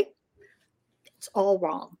 All right? It's all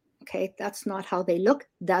wrong. Okay, that's not how they look.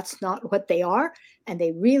 That's not what they are. And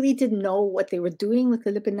they really didn't know what they were doing with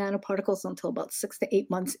the lipid nanoparticles until about 6 to 8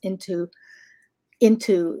 months into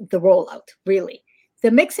the rollout, really. The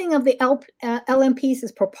mixing of the LNPs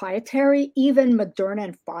is proprietary. Even Moderna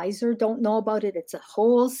and Pfizer don't know about it. It's a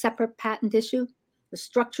whole separate patent issue. The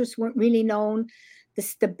structures weren't really known. The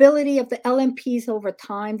stability of the LNPs over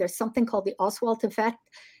time, there's something called the Oswald effect,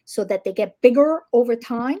 so that they get bigger over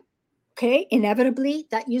time. Okay, inevitably,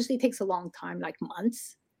 that usually takes a long time, like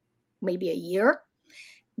months, maybe a year.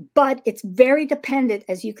 But it's very dependent,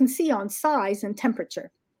 as you can see, on size and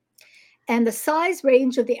temperature. And the size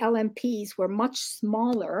range of the LNPs were much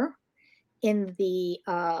smaller in the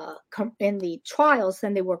trials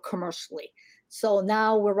than they were commercially. So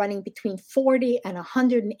now we're running between 40 and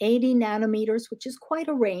 180 nanometers, which is quite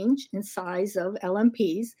a range in size of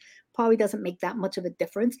LNPs. Probably doesn't make that much of a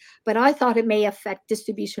difference, but I thought it may affect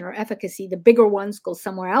distribution or efficacy. The bigger ones go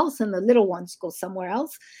somewhere else and the little ones go somewhere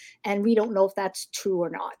else. And we don't know if that's true or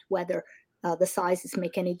not, whether the sizes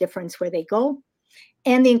make any difference where they go.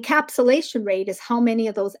 And the encapsulation rate is how many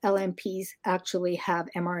of those LNPs actually have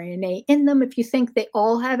mRNA in them. If you think they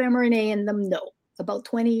all have mRNA in them, no. About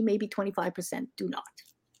 20, maybe 25% do not.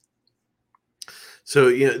 So,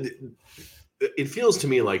 it feels to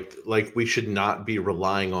me like we should not be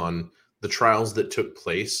relying on the trials that took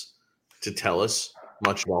place to tell us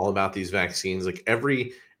much at all about these vaccines. Like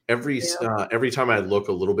every time I look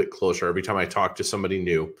a little bit closer, every time I talk to somebody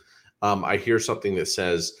new, I hear something that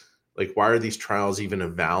says, like, why are these trials even a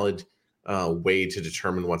valid way to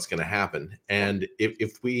determine what's going to happen? And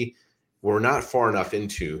if we were not far enough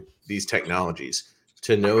into these technologies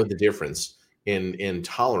to know the difference in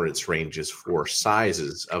tolerance ranges for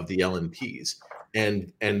sizes of the LNPs,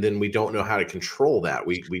 and then we don't know how to control that.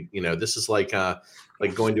 We this is like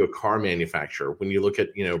going to a car manufacturer. When you look at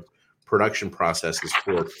production processes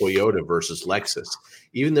for Toyota versus Lexus,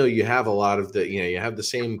 even though you have a lot of you have the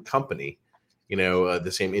same company,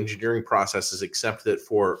 the same engineering processes, except that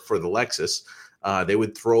for the Lexus, they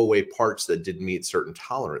would throw away parts that didn't meet certain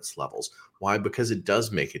tolerance levels. Why? Because it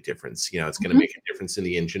does make a difference. It's going to make a difference in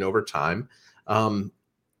the engine over time. It's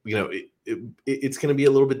going to be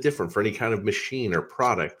a little bit different for any kind of machine or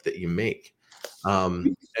product that you make.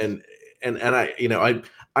 And I,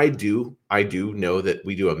 I do know that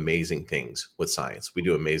we do amazing things with science. We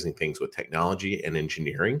do amazing things with technology and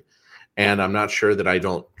engineering. And I'm not sure that I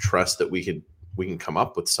don't trust that we can come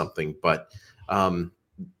up with something, but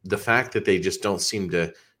the fact that they just don't seem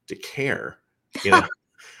to care,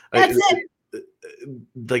 That's it.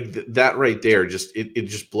 like that right there, just it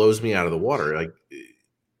just blows me out of the water. Like,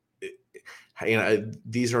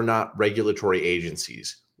 these are not regulatory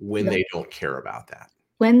agencies when they don't care about that.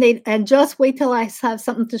 And just wait till I have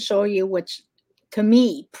something to show you, which to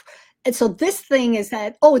me, and so this thing is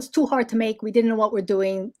that, oh, it's too hard to make. We didn't know what we're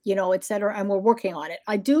doing, et cetera, and we're working on it.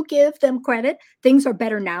 I do give them credit. Things are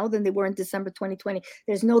better now than they were in December 2020.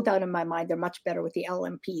 There's no doubt in my mind they're much better with the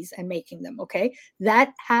LMPs and making them, okay?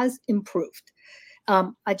 That has improved.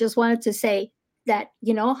 I just wanted to say that,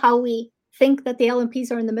 how we think that the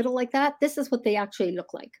LMPs are in the middle like that, this is what they actually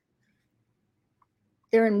look like.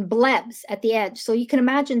 They're in blebs at the edge. So you can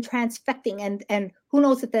imagine transfecting, and who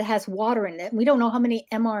knows if that has water in it. We don't know how many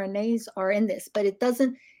mRNAs are in this, but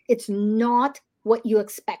it's not what you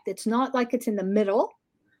expect. It's not like it's in the middle.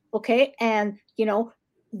 Okay. And,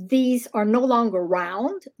 these are no longer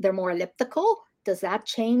round. They're more elliptical. Does that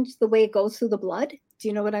change the way it goes through the blood? Do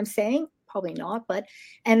you know what I'm saying? Probably not.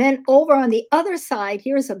 And then over on the other side,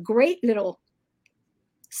 here's a great little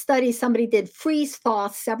study somebody did freeze thaw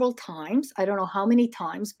several times. I don't know how many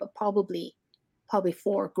times, but probably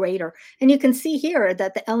 4 greater. And you can see here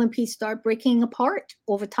that the LMPs start breaking apart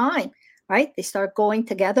over time, right? They start going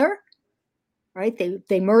together, right?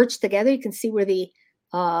 They merge together. You can see where the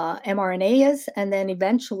mRNA is, and then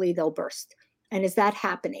eventually they'll burst. And is that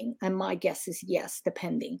happening? And my guess is yes,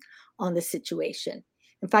 depending on the situation.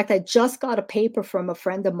 In fact, I just got a paper from a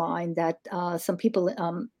friend of mine that some people,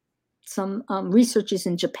 some researchers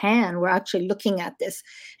in Japan were actually looking at this.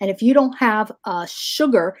 And if you don't have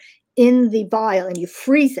sugar in the vial and you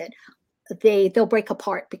freeze it, they'll break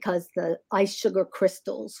apart because the ice sugar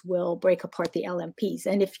crystals will break apart the LMPs.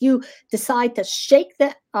 And if you decide to shake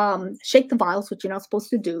the vials, which you're not supposed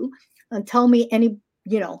to do, and tell me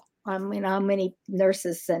how many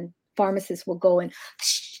nurses and pharmacists will go and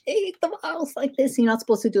shake the vials like this, you're not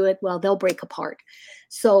supposed to do it. Well, they'll break apart.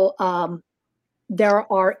 So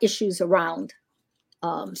there are issues around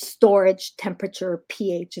storage, temperature,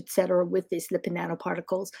 pH, et cetera, with these lipid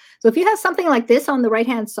nanoparticles. So if you have something like this on the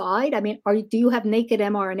right-hand side, do you have naked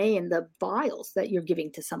mRNA in the vials that you're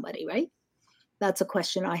giving to somebody, right? That's a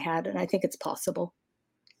question I had, and I think it's possible.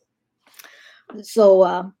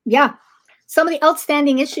 So, some of the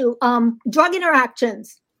outstanding issue, drug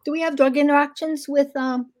interactions. Do we have drug interactions with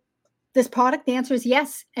this product? The answer is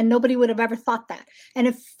yes, and nobody would have ever thought that. And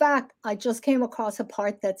in fact, I just came across a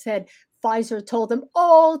part that said Pfizer told them,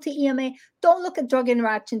 to EMA, don't look at drug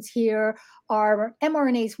interactions here. Our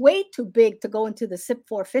mRNA is way too big to go into the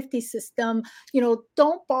CYP450 system.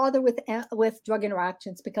 Don't bother with drug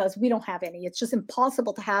interactions because we don't have any. It's just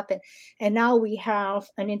impossible to happen. And now we have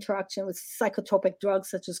an interaction with psychotropic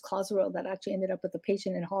drugs such as Clozaril that actually ended up with a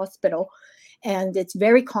patient in hospital. And it's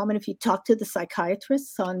very common if you talk to the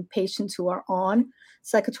psychiatrists on patients who are on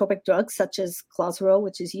psychotropic drugs such as Clozaril,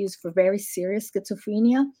 which is used for very serious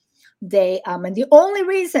schizophrenia. And the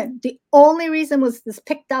only reason was this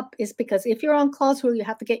picked up is because if you're on Clozaril, you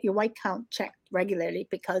have to get your white count checked regularly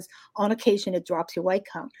because on occasion it drops your white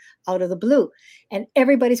count out of the blue, and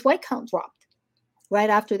everybody's white count dropped right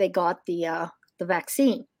after they got the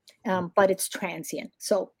vaccine, but it's transient.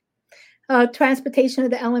 So transportation of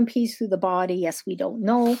the LMPs through the body, yes, we don't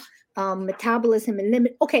know. Metabolism and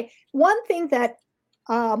limit. Okay, one thing that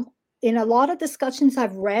in a lot of discussions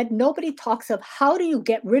I've read, nobody talks of how do you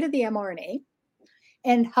get rid of the mRNA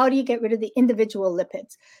and how do you get rid of the individual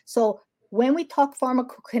lipids. So when we talk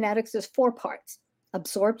pharmacokinetics, there's 4 parts: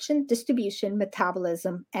 absorption, distribution,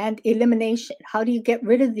 metabolism, and elimination. How do you get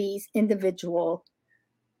rid of these individual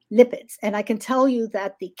lipids? And I can tell you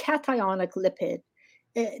that the cationic lipid,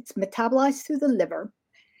 it's metabolized through the liver,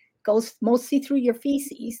 goes mostly through your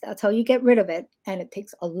feces. That's how you get rid of it. And it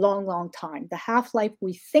takes a long, long time. The half-life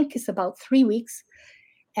we think is about 3 weeks.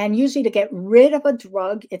 And usually to get rid of a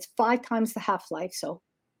drug, it's 5 times the half-life. So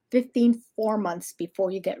 4 months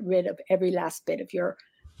before you get rid of every last bit of your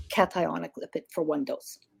cationic lipid for 1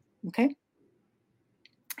 dose. Okay?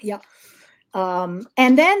 Yeah. And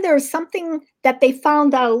then there's something that they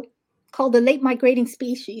found out called the late migrating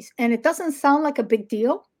species. And it doesn't sound like a big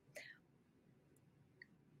deal.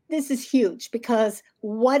 This is huge because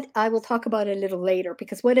what I will talk about a little later,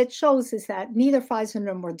 because what it shows is that neither Pfizer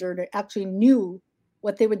nor Moderna actually knew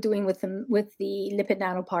what they were doing with the lipid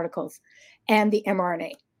nanoparticles and the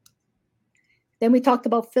mRNA. Then we talked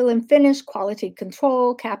about fill and finish, quality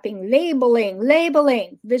control, capping,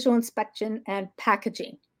 labeling, visual inspection, and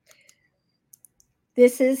packaging.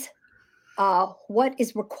 This is what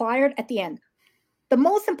is required at the end. The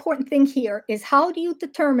most important thing here is, how do you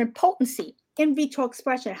determine potency, in vitro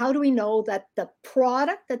expression? How do we know that the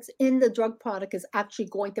product that's in the drug product is actually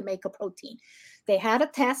going to make a protein? They had a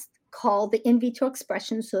test called the in vitro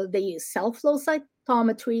expression. So they used cell flow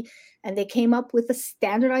cytometry, and they came up with a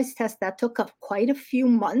standardized test that took up quite a few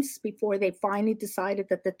months before they finally decided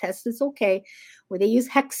that the test is okay, where they use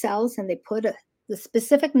hex cells and they put the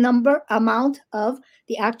specific amount of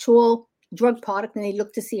the actual drug product, and they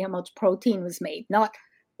looked to see how much protein was made, not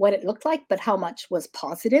what it looked like, but how much was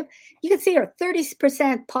positive. You can see here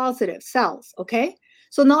 30% positive cells, okay?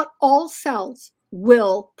 So not all cells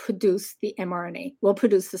will produce the mRNA, will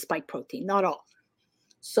produce the spike protein, not all.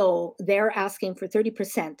 So they're asking for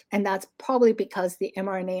 30%, and that's probably because the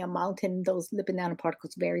mRNA amount in those lipid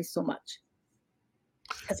nanoparticles varies so much.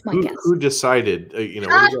 That's my guess. Who decided,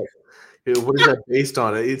 what is that based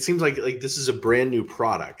on? It seems like this is a brand new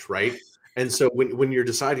product, right? And so when you're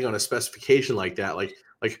deciding on a specification like that, like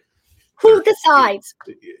who decides?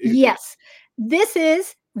 Yes, this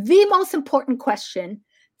is the most important question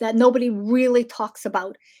that nobody really talks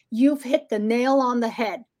about. You've hit the nail on the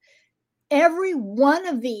head. Every one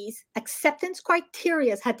of these acceptance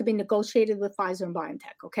criteria had to be negotiated with Pfizer and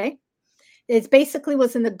BioNTech, okay? It basically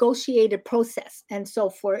was a negotiated process. And so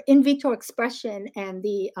for in vitro expression and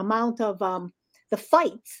the amount of the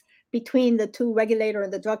fights between the two regulator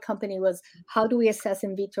and the drug company was, how do we assess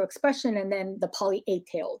in vitro expression? And then the poly A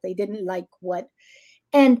tail. They didn't like what.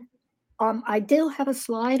 And I do have a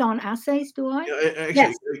slide on assays, do I? Actually,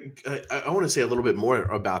 yes. I want to say a little bit more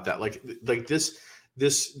about that. Like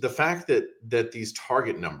the fact that these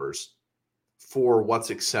target numbers for what's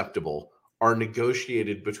acceptable are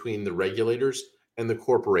negotiated between the regulators and the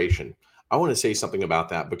corporation. I want to say something about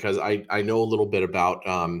that because I know a little bit about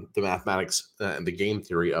the mathematics and the game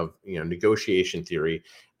theory of negotiation theory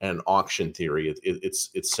and auction theory.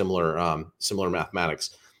 It's similar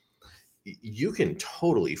mathematics. You can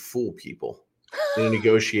totally fool people in a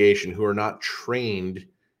negotiation who are not trained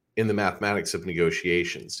in the mathematics of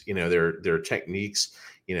negotiations. There are techniques,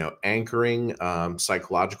 anchoring,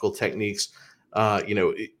 psychological techniques.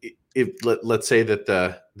 Let's say that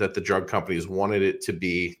the drug companies wanted it to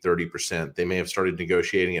be 30%, they may have started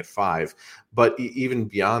negotiating at 5%. But even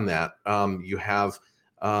beyond that, you have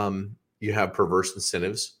perverse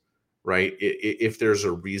incentives, right? If there's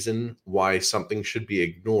a reason why something should be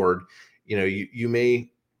ignored, you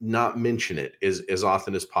may not mention it as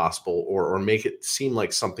often as possible, or make it seem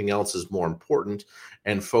like something else is more important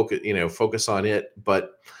and focus on it.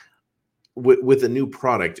 But with a new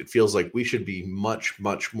product, it feels like we should be much,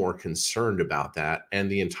 much more concerned about that and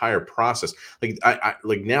the entire process.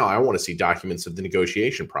 Now I want to see documents of the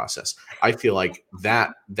negotiation process. I feel like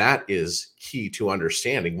that is key to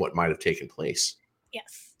understanding what might have taken place.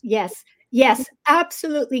 Yes,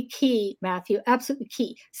 absolutely key, Matthew, absolutely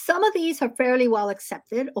key. Some of these are fairly well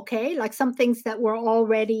accepted, okay? Like some things that were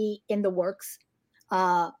already in the works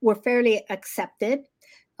were fairly accepted.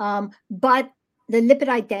 But the lipid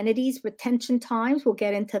identities, retention times, we'll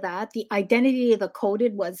get into that. The identity of the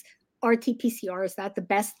coded was RT-PCR. Is that the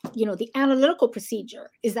best, the analytical procedure?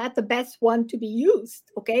 Is that the best one to be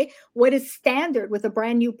used? Okay. What is standard with a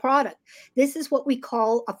brand new product? This is what we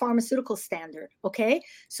call a pharmaceutical standard. Okay.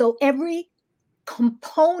 So every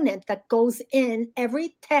component that goes in,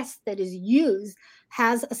 every test that is used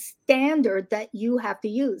has a standard that you have to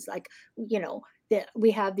use. Like,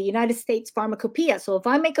 we have the United States Pharmacopoeia. So if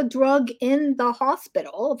I make a drug in the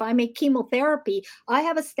hospital, if I make chemotherapy, I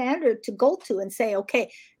have a standard to go to and say,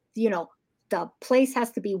 okay, the place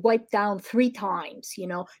has to be wiped down 3 times.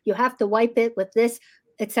 You have to wipe it with this,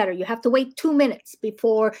 etc. You have to wait 2 minutes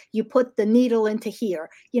before you put the needle into here.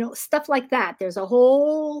 Stuff like that. There's a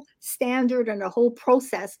whole standard and a whole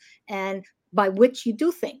process and by which you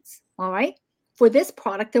do things. All right. For this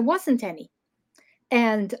product, there wasn't any.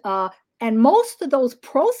 And most of those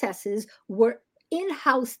processes were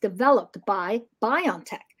in-house developed by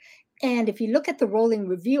BioNTech. And if you look at the rolling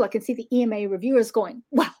review, I can see the EMA reviewers going,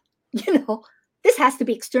 well, this has to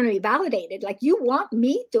be externally validated. Like, you want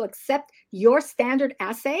me to accept your standard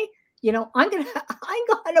assay? I'm gonna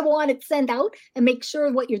want it sent out and make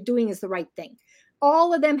sure what you're doing is the right thing.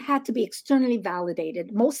 All of them had to be externally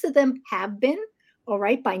validated. Most of them have been, all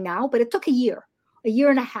right, by now, but it took a year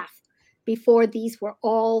and a half before these were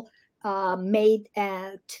all made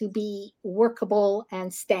to be workable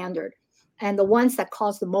and standard. And the ones that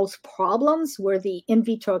caused the most problems were the in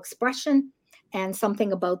vitro expression and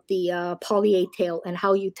something about the poly-A tail and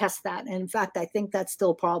how you test that. And in fact, I think that's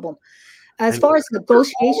still a problem. As far as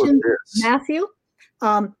negotiation, Matthew,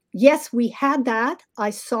 yes, we had that. I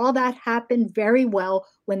saw that happen very well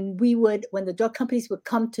when the drug companies would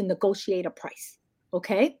come to negotiate a price.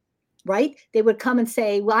 Okay. Right? They would come and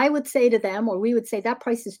say, well, I would say to them, or we would say that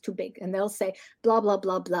price is too big. And they'll say, blah, blah,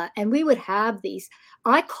 blah, blah. And we would have these.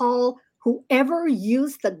 I call whoever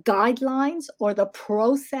used the guidelines or the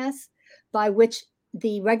process by which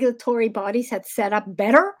the regulatory bodies had set up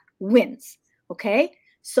better wins. Okay.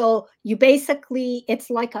 So you basically, it's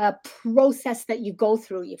like a process that you go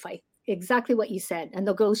through. You fight exactly what you said, a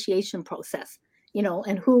negotiation process.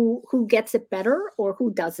 And who gets it better or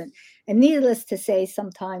who doesn't. And needless to say,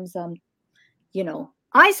 sometimes,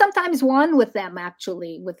 I sometimes won with them,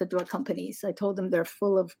 actually, with the drug companies. I told them they're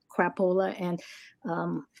full of crapola, and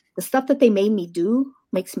the stuff that they made me do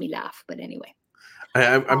makes me laugh. But anyway.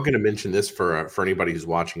 I'm going to mention this for anybody who's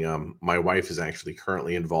watching. My wife is actually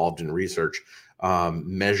currently involved in research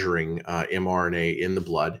measuring mRNA in the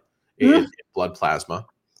blood, in blood plasma,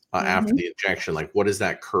 after the injection. Like, what does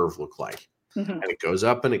that curve look like? And it goes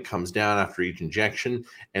up and it comes down after each injection,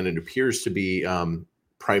 and it appears to be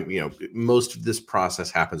most of this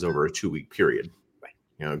process happens over a 2-week period,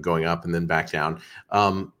 right? Going up and then back down.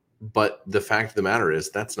 But the fact of the matter is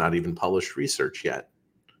that's not even published research yet.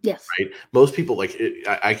 Yes. Right. Most people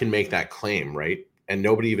I can make that claim, right? And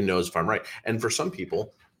nobody even knows if I'm right. And for some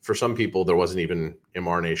people, there wasn't even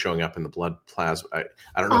mRNA showing up in the blood plasma.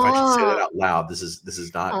 I don't know if I should say that out loud. This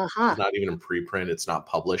is not even in preprint. It's not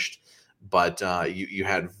published. But you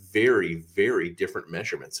had very, very different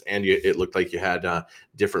measurements, and it looked like you had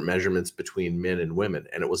different measurements between men and women,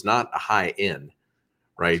 and it was not a high N,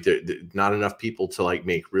 right? Not enough people to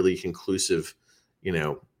make really conclusive,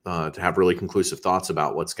 to have really conclusive thoughts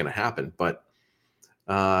about what's going to happen. But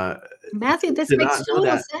Matthew, this makes total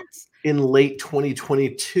sense. In late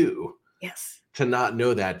 2022, yes, to not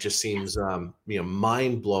know that just seems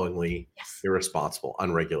mind-blowingly irresponsible,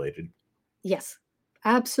 unregulated. Yes.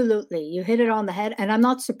 Absolutely. You hit it on the head. And I'm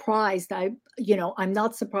not surprised. I'm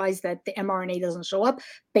not surprised that the mRNA doesn't show up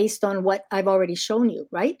based on what I've already shown you,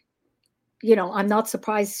 right? I'm not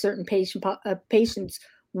surprised certain patients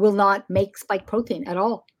will not make spike protein at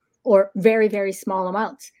all, or very, very small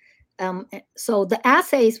amounts. So the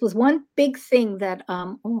assays was one big thing that,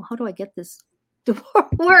 how do I get this to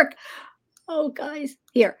work? Oh, guys,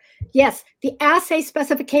 here. Yes, the assay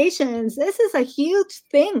specifications. This is a huge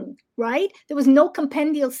thing, right? There was no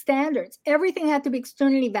compendial standards. Everything had to be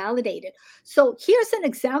externally validated. So here's an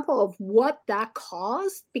example of what that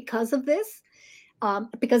caused because of this,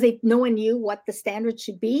 because no one knew what the standard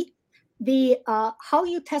should be. The how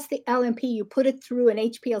you test the LNP, you put it through an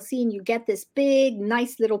HPLC and you get this big,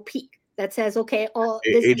 nice little peak that says, okay,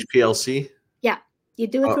 HPLC? Yeah. You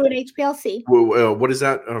do it through an HPLC. What is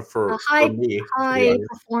that for me? High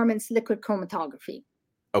performance liquid chromatography.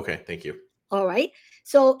 Okay, thank you. All right.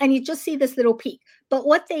 So, and you just see this little peak. But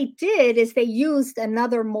what they did is they used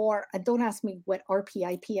another more, don't ask me what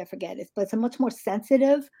RPIP, I forget it, but it's a much more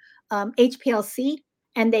sensitive HPLC.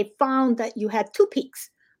 And they found that you had 2 peaks,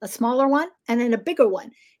 a smaller one and then a bigger one.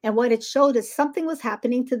 And what it showed is something was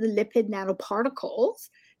happening to the lipid nanoparticles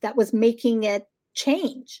that was making it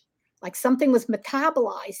change. Like something was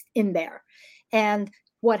metabolized in there. And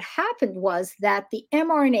what happened was that the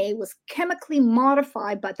mRNA was chemically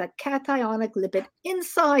modified by the cationic lipid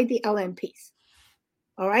inside the LNPs.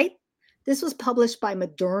 All right. This was published by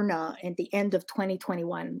Moderna at the end of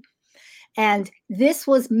 2021. And this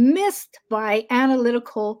was missed by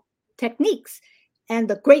analytical techniques. And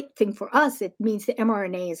the great thing for us, it means the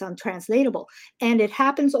mRNA is untranslatable. And it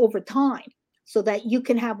happens over time so that you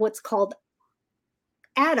can have what's called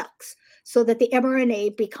adducts, so that the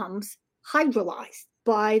mRNA becomes hydrolyzed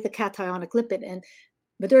by the cationic lipid. And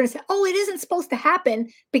Moderna said, oh, it isn't supposed to happen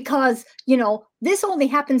because, this only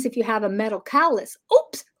happens if you have a metal catalyst.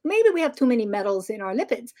 Oops, maybe we have too many metals in our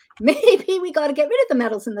lipids. Maybe we got to get rid of the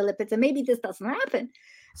metals in the lipids, and maybe this doesn't happen.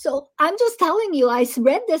 So I'm just telling you, I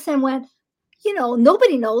read this and went,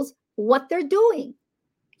 nobody knows what they're doing.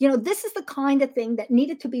 This is the kind of thing that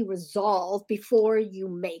needed to be resolved before you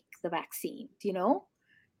make the vaccine,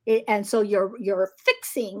 and so you're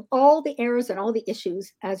fixing all the errors and all the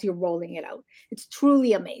issues as you're rolling it out. It's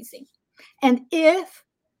truly amazing. And if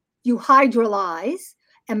you hydrolyze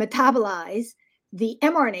and metabolize the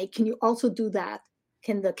mRNA, can you also do that?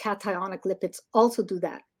 Can the cationic lipids also do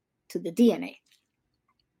that to the DNA?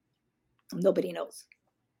 Nobody knows.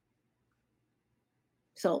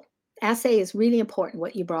 So assay is really important,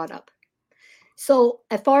 what you brought up. So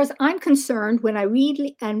as far as I'm concerned, when I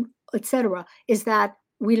read and etc., is that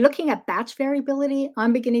we're looking at batch variability,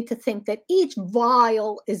 I'm beginning to think that each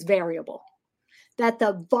vial is variable, that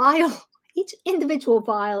the vial, each individual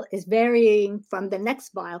vial is varying from the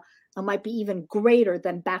next vial and might be even greater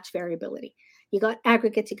than batch variability. You got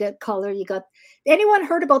aggregates, you got color, you got, anyone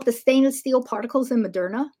heard about the stainless steel particles in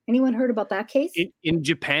Moderna? Anyone heard about that case? In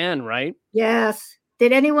Japan, right? Yes.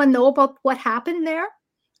 Did anyone know about what happened there?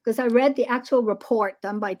 Because I read the actual report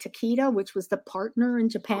done by Takeda, which was the partner in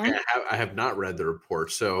Japan. Okay, I have not read the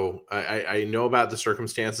report, so I know about the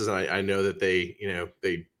circumstances, and I know that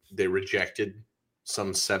they rejected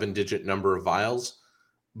some 7-digit number of vials,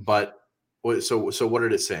 but so what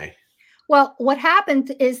did it say? Well, what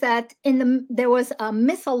happened is that there was a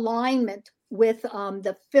misalignment with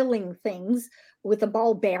the filling things with the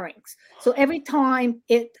ball bearings. So every time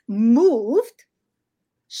it moved,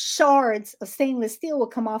 shards of stainless steel would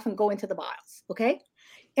come off and go into the vials. Okay,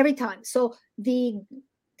 every time. So the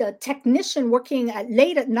technician working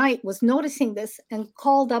late at night was noticing this and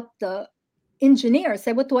called up the engineer,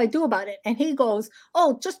 said, "What do I do about it?" And he goes,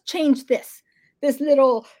 "Oh, just change this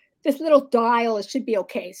little dial. It should be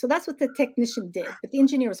okay." So that's what the technician did. But the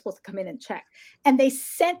engineer was supposed to come in and check. And they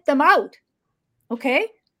sent them out. Okay,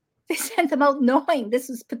 they sent them out knowing this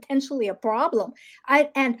was potentially a problem.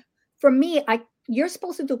 And for me, you're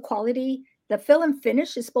supposed to do quality. The fill and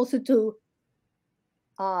finish is supposed to do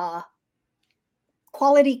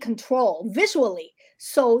quality control visually.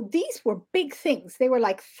 So these were big things. They were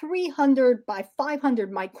like 300 by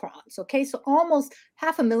 500 microns. Okay, so almost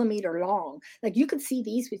half a millimeter long. Like you could see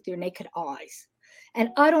these with your naked eyes. And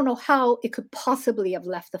I don't know how it could possibly have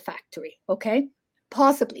left the factory. Okay,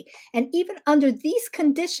 possibly. And even under these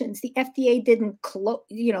conditions, the FDA didn't close,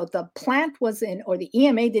 the plant was in, or the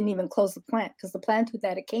EMA didn't even close the plant, because the plant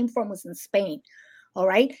that it came from was in Spain. All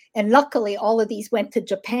right. And luckily, all of these went to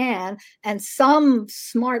Japan, and some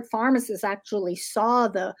smart pharmacists actually saw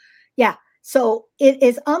So it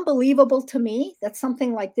is unbelievable to me that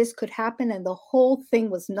something like this could happen, and the whole thing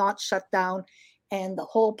was not shut down, and the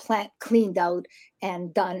whole plant cleaned out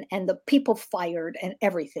and done, and the people fired and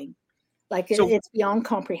everything. Like it's beyond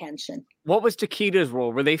comprehension. What was Takeda's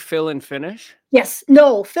role? Were they fill and finish? Yes,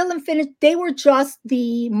 no, fill and finish. They were just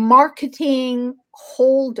the marketing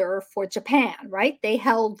holder for Japan, right? They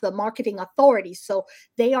held the marketing authority. So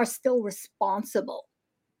they are still responsible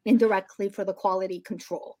indirectly for the quality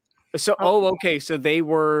control. So, okay. So they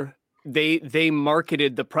were, they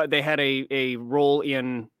marketed they had a role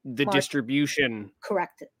in the distribution.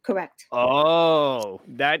 Correct. Oh,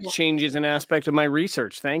 that changes an aspect of my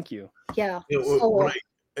research. Thank you. Yeah.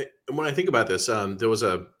 When I think about this, there was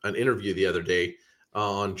an interview the other day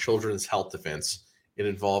on Children's Health Defense. It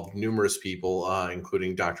involved numerous people,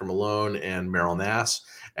 including Dr. Malone and Meryl Nass,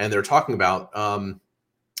 and they were talking about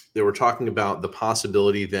the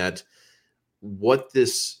possibility that what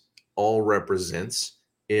this all represents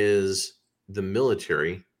is the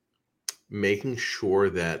military making sure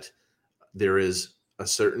that there is a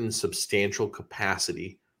certain substantial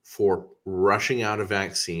capacity for rushing out a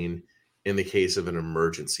vaccine in the case of an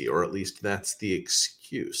emergency, or at least that's the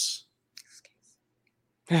excuse.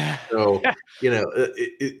 So,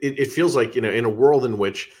 it feels like, in a world in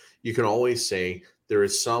which you can always say there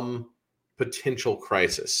is some potential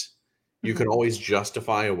crisis, you can always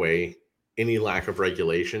justify away any lack of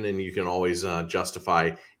regulation, and you can always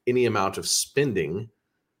justify any amount of spending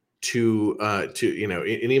to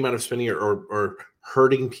any amount of spending or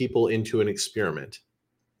herding people into an experiment.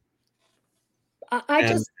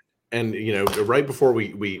 Right before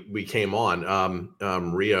we came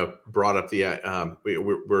on, Ria brought up we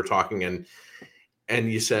were talking,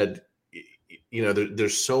 and you said,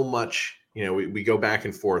 there's so much, we go back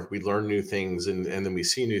and forth, we learn new things, and then we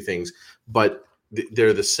see new things, but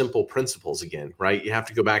they're the simple principles again, right? You have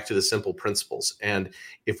to go back to the simple principles. And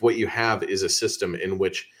if what you have is a system in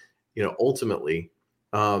which, ultimately,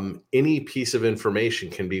 any piece of information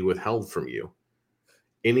can be withheld from you,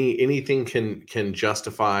 anything can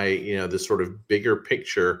justify, this sort of bigger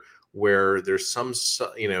picture where there's some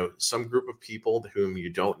group of people whom you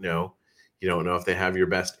don't know if they have your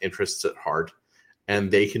best interests at heart,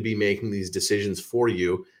 and they can be making these decisions for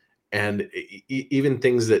you. And even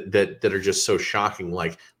things that are just so shocking,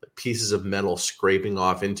 like pieces of metal scraping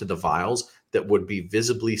off into the vials that would be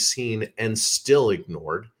visibly seen and still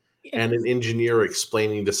ignored. Yes. And an engineer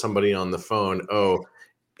explaining to somebody on the phone,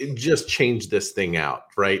 just change this thing out,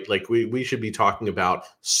 right? Like we should be talking about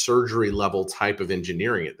surgery level type of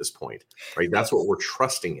engineering at this point, right? That's what we're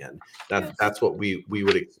trusting in. That's what we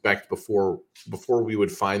would expect before we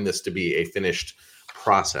would find this to be a finished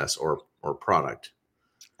process or product.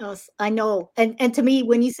 Yes, I know. And to me,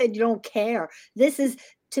 when you said you don't care, this is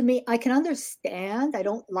to me, I can understand. I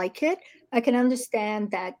don't like it. I can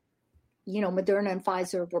understand that, Moderna and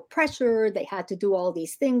Pfizer were pressured. They had to do all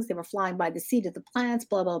these things. They were flying by the seat of the plants,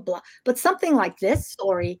 blah, blah, blah. But something like this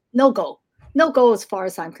story, no go. No go as far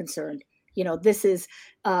as I'm concerned. This is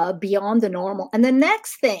beyond the normal. And the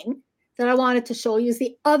next thing that I wanted to show you is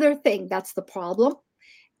the other thing that's the problem.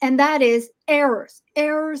 And that is errors.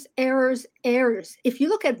 If you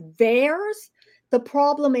look at VAERS, the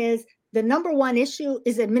problem is the number one issue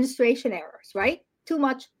is administration errors, right? Too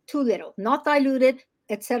much, too little, not diluted,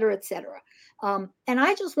 et cetera, et cetera. And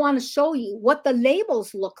I just want to show you what the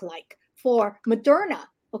labels look like for Moderna.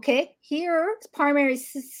 Okay, here it's primary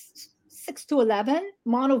 6 to 11,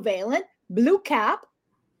 monovalent, blue cap,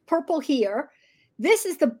 purple here. This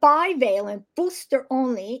is the bivalent booster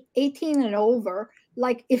only, 18 and over.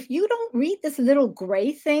 Like, if you don't read this little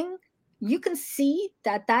gray thing, you can see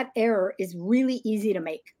that error is really easy to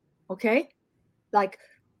make, okay? Like,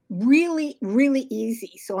 really, really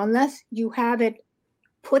easy. So unless you have it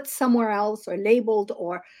put somewhere else or labeled,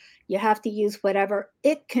 or you have to use whatever,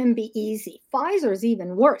 it can be easy. Pfizer is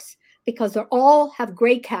even worse because they all have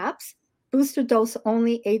gray caps. Booster dose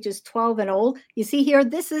only, ages 12 and old. You see here,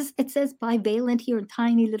 it says bivalent here in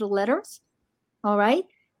tiny little letters. All right.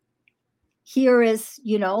 Here is,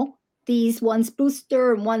 these one's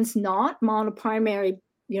booster and one's not. Monoprimary,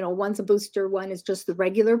 one's a booster, one is just the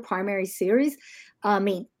regular primary series. I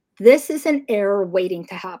mean, this is an error waiting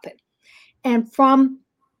to happen. And from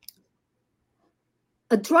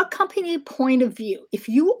a drug company point of view, if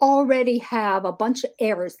you already have a bunch of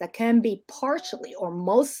errors that can be partially or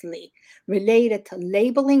mostly related to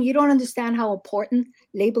labeling, you don't understand how important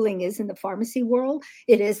labeling is in the pharmacy world.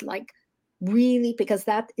 It is like really, because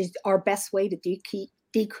that is our best way to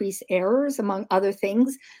decrease errors, among other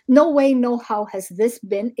things. No way, no how has this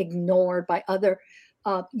been ignored by other.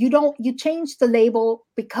 You change the label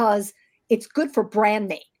because it's good for brand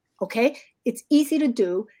name, okay? It's easy to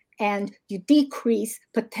do. And you decrease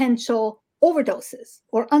potential overdoses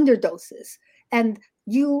or underdoses. And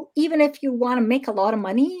even if you want to make a lot of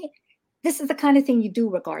money, this is the kind of thing you do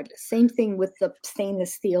regardless. Same thing with the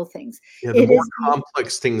stainless steel things. Yeah, the more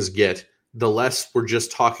complex things get, the less we're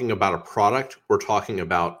just talking about a product, we're talking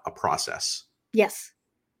about a process. Yes.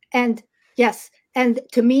 And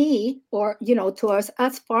to me, or, to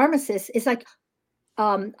us pharmacists, it's like,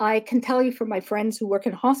 I can tell you from my friends who work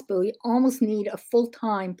in hospital, you almost need a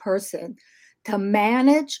full-time person to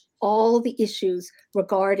manage all the issues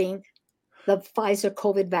regarding the Pfizer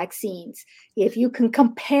COVID vaccines. If you can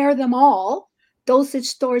compare them all, dosage,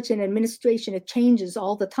 storage, and administration, it changes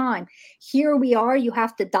all the time. Here we are, you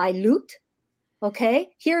have to dilute, okay?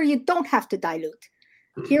 Here you don't have to dilute.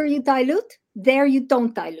 Here you dilute, there you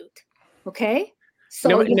don't dilute, okay?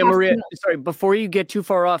 So Maria, sorry, before you get too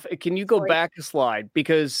far off, can you go back a slide?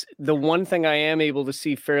 Because the one thing I am able to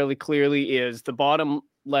see fairly clearly is the bottom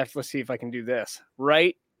left. Let's see if I can do this.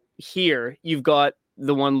 Right here, you've got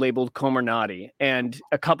the one labeled Comirnaty. And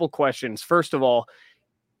a couple questions. First of all,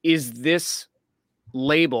 is this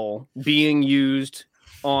label being used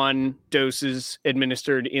on doses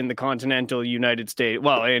administered in the continental United States?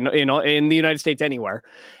 Well, in the United States anywhere.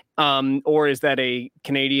 Or is that a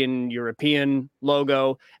Canadian, European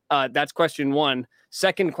logo? That's question one.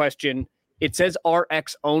 Second question, it says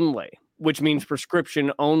RX only, which means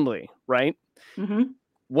prescription only, right? Mm-hmm.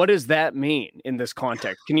 What does that mean in this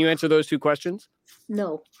context? Can you answer those two questions?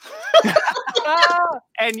 No.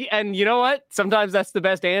 And you know what? Sometimes that's the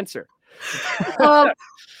best answer.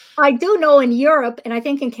 I do know in Europe, and I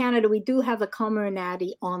think in Canada, we do have a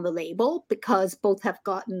Comirnaty on the label because both have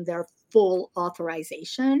gotten their full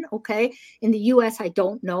authorization, okay? In the US, I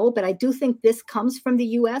don't know, but I do think this comes from the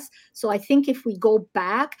US. So I think if we go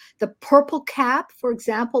back, the purple cap, for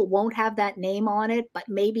example, won't have that name on it, but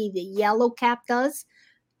maybe the yellow cap does,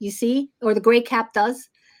 you see, or the gray cap does.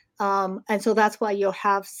 And so that's why you'll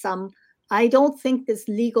have some. I don't think this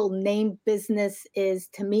legal name business is,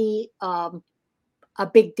 to me, a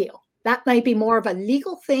big deal. That might be more of a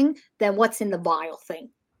legal thing than what's in the vial thing.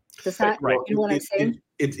 Does that, right? You know what I'm saying?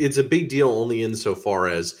 It's a big deal only insofar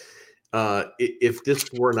as if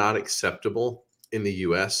this were not acceptable in the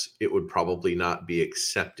U.S., it would probably not be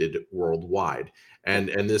accepted worldwide. And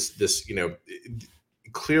this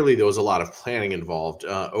clearly there was a lot of planning involved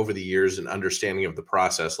over the years and understanding of the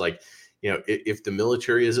process. Like, if the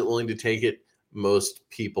military isn't willing to take it, most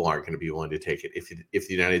people aren't going to be willing to take it. If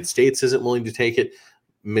the United States isn't willing to take it,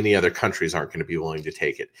 many other countries aren't going to be willing to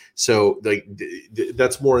take it. So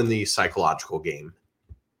that's more in the psychological game.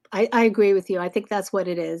 I agree with you. I think that's what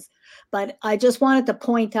it is. But I just wanted to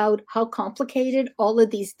point out how complicated all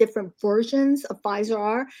of these different versions of Pfizer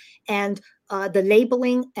are. And the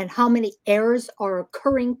labeling and how many errors are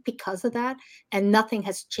occurring because of that, and nothing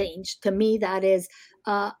has changed. To me, that is,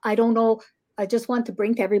 I don't know. I just want to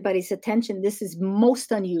bring to everybody's attention, this is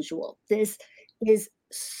most unusual. This is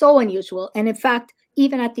so unusual. And in fact,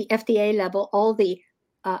 even at the FDA level, all the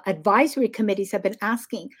advisory committees have been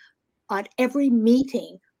asking at every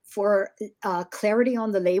meeting for clarity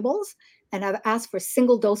on the labels, and I've asked for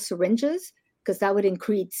single dose syringes because that would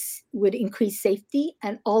increase safety,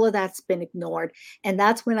 and all of that's been ignored. And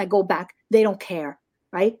that's when I go back, they don't care,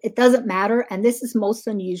 right? It doesn't matter. And this is most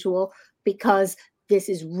unusual because this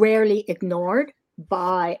is rarely ignored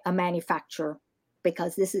by a manufacturer,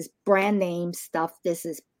 because this is brand name stuff. This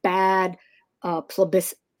is bad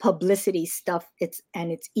publicity stuff. It's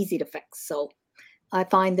easy to fix. So I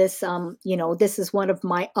find this, this is one of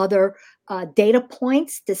my other data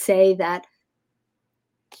points to say that,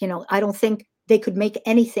 I don't think they could make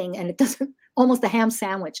anything, and it doesn't, almost a ham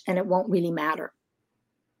sandwich, and it won't really matter.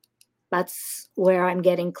 That's where I'm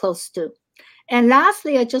getting close to. And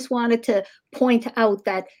lastly, I just wanted to point out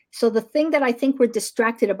that, so the thing that I think we're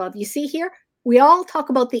distracted about, you see here, we all talk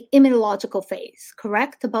about the immunological phase,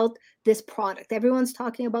 correct? About this product. Everyone's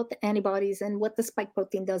talking about the antibodies and what the spike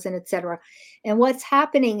protein does, and et cetera. And what's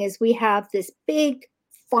happening is we have this big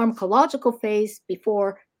pharmacological phase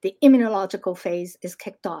before the immunological phase is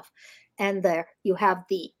kicked off. And there you have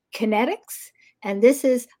the kinetics. And this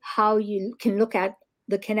is how you can look at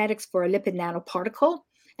the kinetics for a lipid nanoparticle.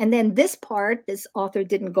 And then this part, this author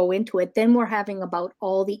didn't go into it. Then we're having about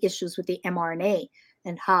all the issues with the mRNA,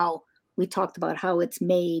 and how we talked about how it's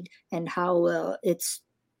made and how it's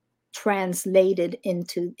translated in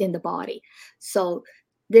the body. So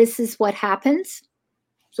this is what happens.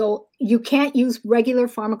 So you can't use regular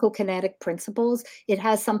pharmacokinetic principles. It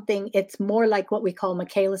has something, it's more like what we call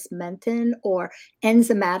Michaelis-Menten or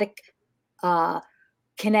enzymatic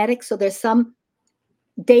kinetics. So there's some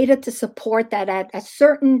data to support that at a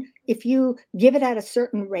certain, if you give it at a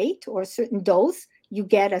certain rate or a certain dose, you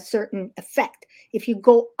get a certain effect. If you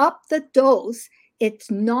go up the dose, it's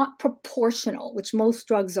not proportional, which most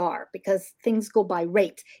drugs are, because things go by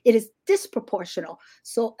rate. It is disproportional.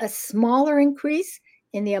 So a smaller increase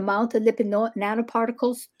in the amount of lipid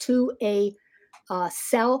nanoparticles to a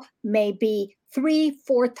cell may be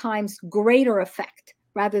 3-4 times greater effect,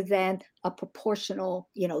 rather than a proportional,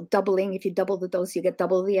 doubling. If you double the dose, you get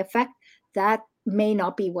double the effect. That may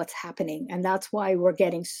not be what's happening. And that's why we're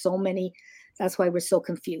getting that's why we're so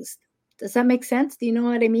confused. Does that make sense? Do you know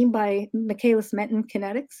what I mean by Michaelis-Menten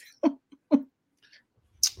kinetics?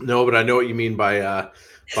 No, but I know what you mean by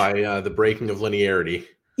the breaking of linearity.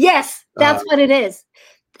 Yes, that's what it is.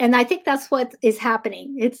 And I think that's what is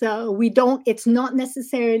happening. It's it's not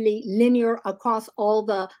necessarily linear across all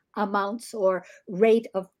the amounts or rate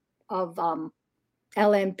of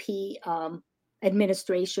LNP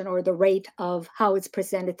administration, or the rate of how it's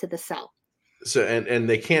presented to the cell. So and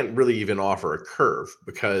they can't really even offer a curve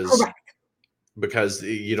because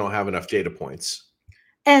you don't have enough data points.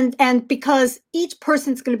 And because each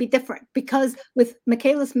person's going to be different, because with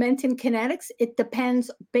Michaelis-Menten kinetics, it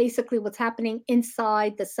depends basically what's happening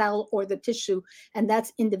inside the cell or the tissue, and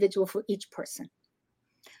that's individual for each person.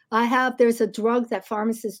 There's a drug that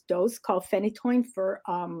pharmacists dose called phenytoin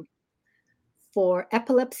for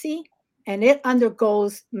epilepsy, and it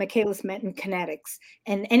undergoes Michaelis-Menten kinetics.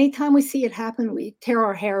 And anytime we see it happen, we tear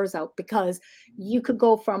our hairs out, because you could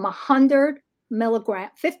go from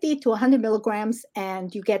 50 to 100 milligrams,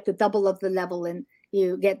 and you get the double of the level, and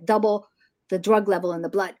you get double the drug level in the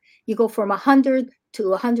blood. You go from 100 to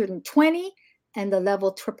 120, and the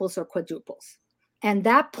level triples or quadruples. And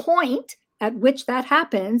that point at which that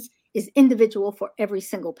happens is individual for every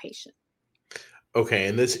single patient. Okay,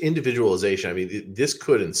 and this individualization, I mean, this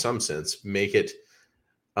could, in some sense, make it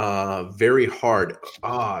very hard.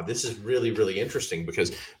 This is really, really interesting,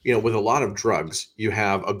 because with a lot of drugs, you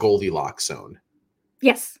have a Goldilocks zone.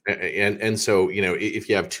 Yes. And so if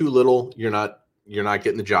you have too little, you're not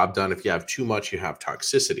getting the job done. If you have too much, you have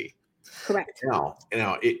toxicity. Correct. Now,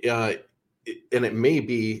 and it may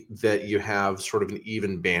be that you have sort of an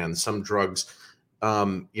even band. Some drugs,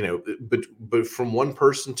 but from one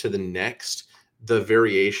person to the next, the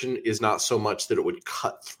variation is not so much that it would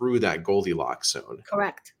cut through that Goldilocks zone.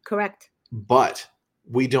 Correct. But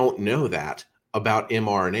we don't know that about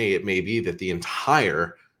mRNA. It may be that the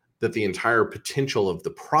entire potential of the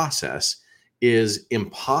process is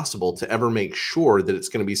impossible to ever make sure that it's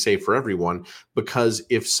going to be safe for everyone, because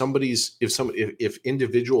if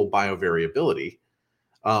individual biovariability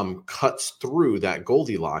cuts through that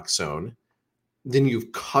Goldilocks zone, then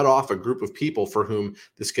you've cut off a group of people for whom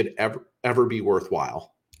this could ever be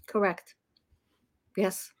worthwhile. Correct.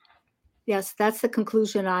 Yes. Yes, that's the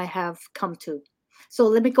conclusion I have come to. So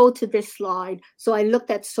let me go to this slide. So I looked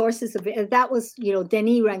at sources of it. That was,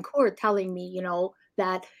 Denis Rancourt telling me,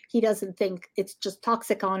 that he doesn't think it's just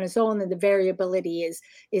toxic on its own, and the variability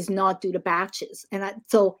is not due to batches. And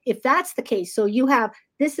so if that's the case, so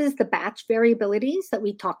this is the batch variabilities that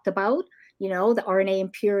we talked about, the RNA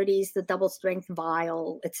impurities, the double strength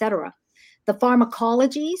vial, etc. The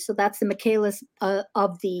pharmacology, so that's the Michaelis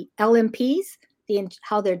of the LMPs,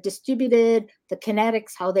 how they're distributed, the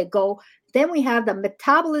kinetics, how they go. Then we have the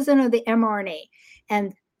metabolism of the mRNA.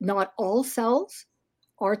 And not all cells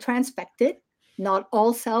are transfected. Not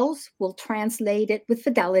all cells will translate it with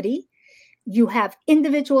fidelity. You have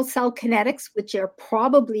individual cell kinetics, which are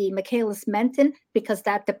probably Michaelis-Menten, because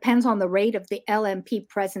that depends on the rate of the LMP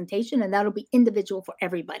presentation, and that'll be individual for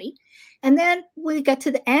everybody. And then we get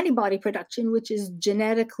to the antibody production, which is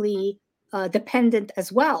genetically dependent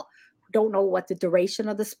as well. Don't know what the duration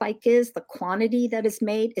of the spike is, the quantity that is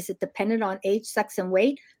made. Is it dependent on age, sex, and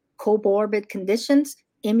weight, comorbid conditions,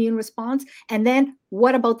 immune response? And then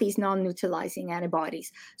what about these non-neutralizing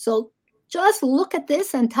antibodies? So just look at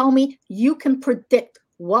this and tell me you can predict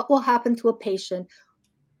what will happen to a patient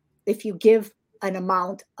if you give an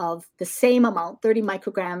amount of the same amount, 30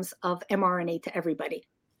 micrograms of mRNA to everybody.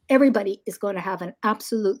 Everybody is going to have an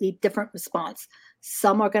absolutely different response.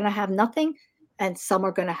 Some are going to have nothing, and some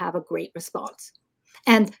are going to have a great response.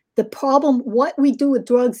 And the problem, what we do with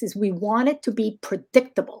drugs is we want it to be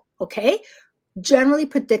predictable, okay? Generally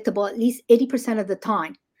predictable, at least 80% of the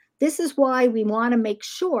time. This is why we want to make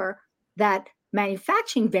sure that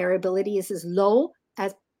manufacturing variability is as low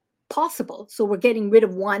as possible. So we're getting rid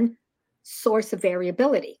of one source of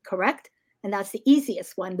variability, correct? And that's the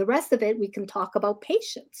easiest one. The rest of it, we can talk about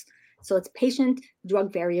patients. So it's patient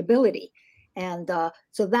drug variability. And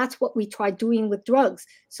so that's what we try doing with drugs.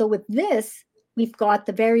 So with this, we've got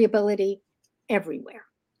the variability everywhere.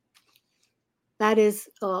 That is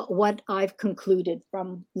what I've concluded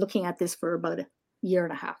from looking at this for about a year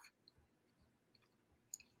and a half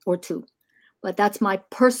or two. But that's my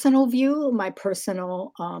personal view, my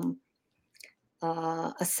personal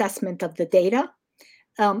assessment of the data.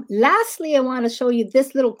 Lastly, I want to show you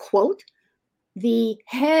this little quote. The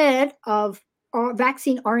head of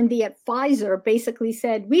vaccine R&D at Pfizer basically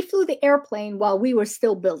said, "We flew the airplane while we were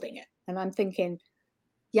still building it." And I'm thinking,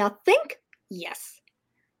 yeah, yes,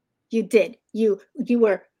 you did. You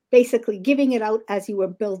were basically giving it out as you were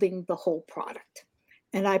building the whole product.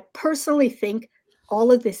 And I personally think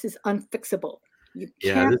all of this is unfixable.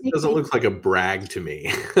 Yeah, this doesn't look like a brag to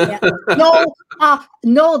me. Yeah.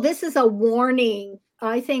 No, this is a warning,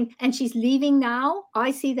 I think. And she's leaving now.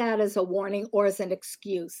 I see that as a warning or as an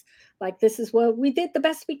excuse. Like, this is what we did the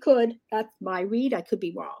best we could. That's my read. I could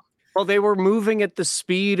be wrong. Well, they were moving at the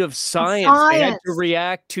speed of science. They had to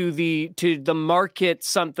react to the market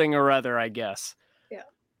something or other, I guess. Yeah.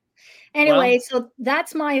 Anyway, so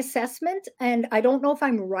that's my assessment. And I don't know if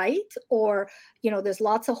I'm right or, there's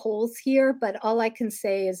lots of holes here, but all I can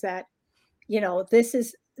say is that, this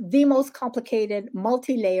is the most complicated,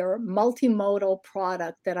 multi-layer, multimodal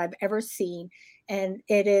product that I've ever seen. And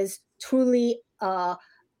it is truly a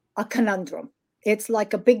conundrum. It's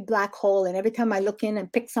like a big black hole. And every time I look in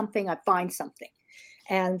and pick something, I find something.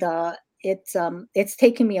 And it's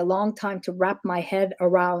taken me a long time to wrap my head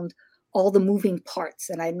around all the moving parts,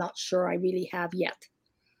 and I'm not sure I really have yet.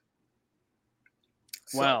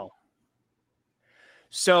 Wow.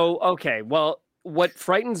 So, okay. Well, what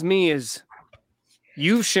frightens me is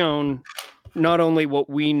you've shown not only what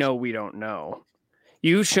we know we don't know,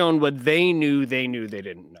 you've shown what they knew they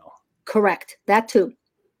didn't know. Correct. That too.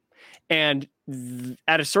 And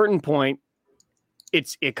at a certain point,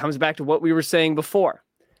 it comes back to what we were saying before.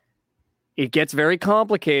 It gets very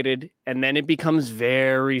complicated, and then it becomes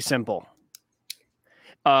very simple.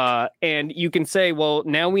 And you can say, well,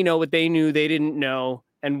 now we know what they knew they didn't know,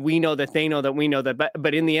 and we know that they know that we know that.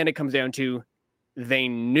 But in the end, it comes down to they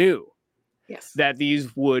knew that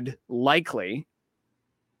these would likely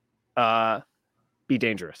be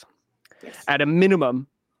dangerous. Yes. At a minimum,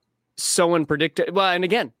 so unpredictable. Well, and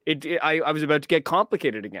again, I was about to get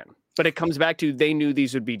complicated again, but it comes back to they knew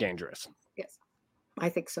these would be dangerous. Yes, I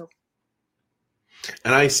think so.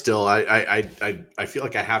 And I still, I feel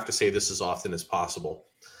like I have to say this as often as possible.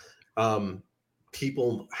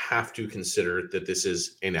 People have to consider that this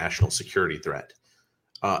is a national security threat,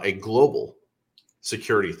 a global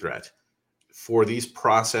security threat. For these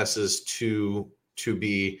processes to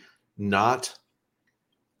be not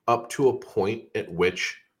up to a point at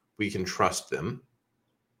which we can trust them,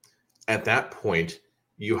 at that point,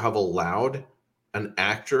 you have allowed an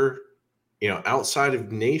actor, outside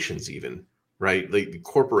of nations even, right? Like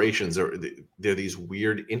corporations they're these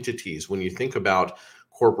weird entities. When you think about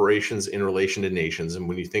corporations in relation to nations, and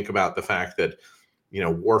when you think about the fact that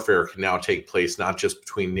warfare can now take place not just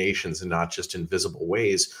between nations and not just in visible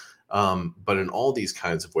ways, but in all these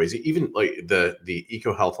kinds of ways. Even like the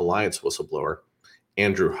EcoHealth Alliance whistleblower,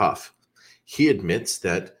 Andrew Huff, he admits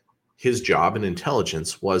that his job in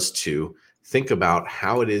intelligence was to think about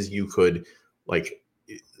how it is you could, like,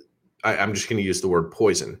 I'm just going to use the word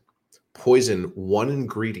poison one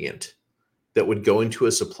ingredient that would go into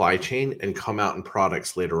a supply chain and come out in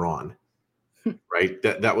products later on. Right.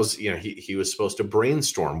 That was, he was supposed to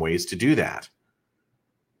brainstorm ways to do that.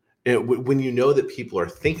 When you know that people are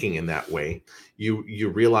thinking in that way, you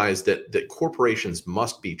realize that corporations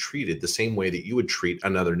must be treated the same way that you would treat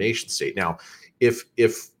another nation state. Now, if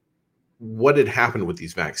what had happened with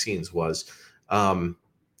these vaccines was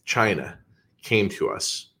China came to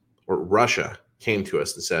us, or Russia came to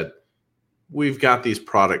us and said, we've got these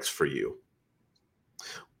products for you,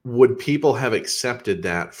 would people have accepted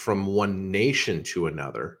that from one nation to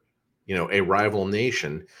another, a rival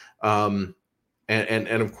nation? And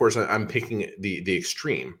of course, I'm picking the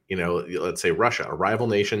extreme. Let's say Russia, a rival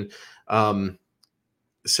nation,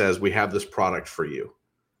 says we have this product for you.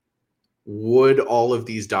 Would all of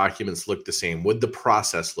these documents look the same? Would the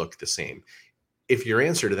process look the same? If your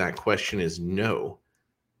answer to that question is no,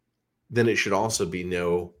 then it should also be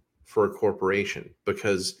no for a corporation,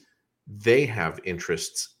 because they have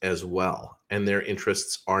interests as well, and their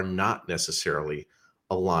interests are not necessarily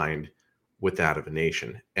aligned with that of a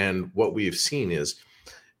nation. And what we've seen is,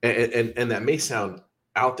 and that may sound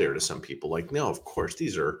out there to some people, like, no, of course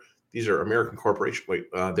these are American corporations. Wait,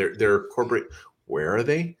 they're corporate. Where are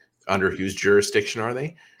they? Under whose jurisdiction are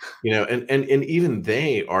they? And even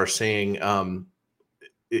they are saying,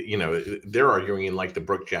 they're arguing in like the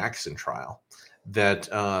Brooke Jackson trial that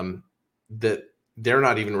that they're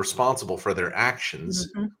not even responsible for their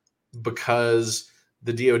actions, because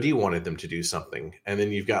the DoD wanted them to do something. And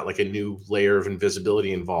then you've got like a new layer of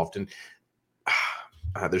invisibility involved. And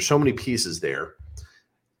there's so many pieces there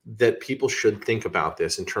that people should think about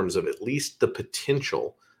this in terms of at least the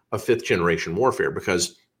potential of fifth generation warfare,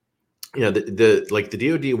 because the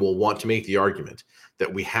DoD will want to make the argument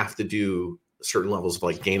that we have to do certain levels of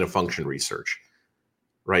like gain of function research,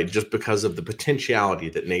 right? Just because of the potentiality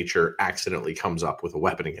that nature accidentally comes up with a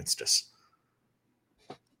weapon against us,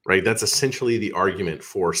 right? That's essentially the argument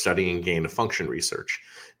for studying gain of function research.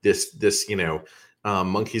 This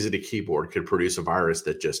monkeys at a keyboard could produce a virus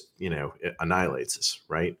that just, it annihilates us,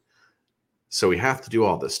 right? So we have to do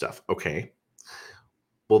all this stuff. Okay.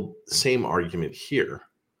 Well, same argument here.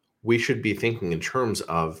 We should be thinking in terms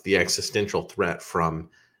of the existential threat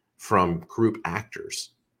from group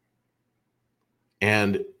actors.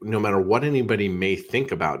 And no matter what anybody may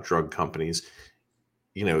think about drug companies,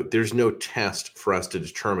 there's no test for us to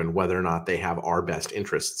determine whether or not they have our best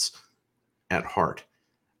interests at heart.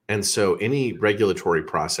 And so any regulatory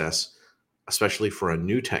process, especially for a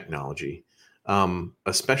new technology,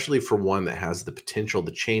 especially for one that has the potential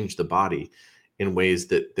to change the body in ways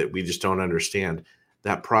that we just don't understand,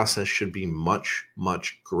 that process should be much,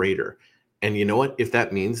 much greater. And you know what? If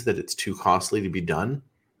that means that it's too costly to be done,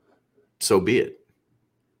 so be it.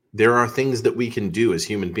 There are things that we can do as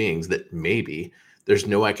human beings that maybe there's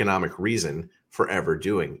no economic reason for ever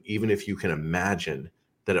doing, even if you can imagine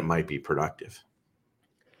that it might be productive.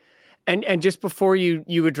 And just before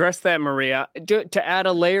you address that, Maria, to add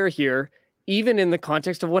a layer here, even in the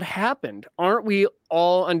context of what happened, aren't we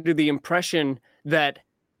all under the impression that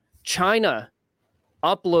China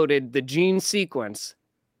uploaded the gene sequence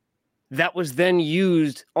that was then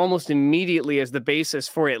used almost immediately as the basis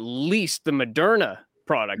for at least the Moderna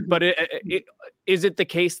product? But is it the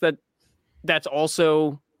case that that's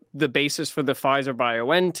also the basis for the Pfizer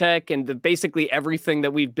BioNTech and basically everything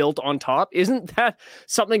that we've built on top? Isn't that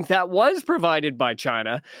something that was provided by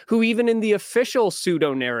China, who even in the official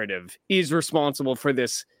pseudo narrative is responsible for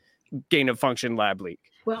this gain of function lab leak?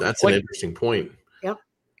 Well, that's an interesting point. Yep.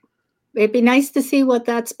 It'd be nice to see what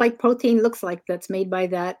that spike protein looks like that's made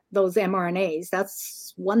by those mRNAs.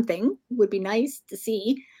 That's one thing. Would be nice to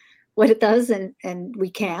see what it does, and we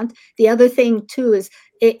can't. The other thing too is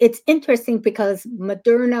it's interesting because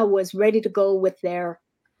Moderna was ready to go with their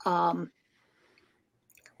mRNA,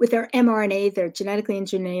 their genetically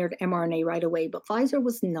engineered mRNA right away, but Pfizer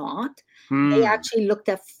was not. They actually looked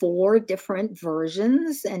at 4 different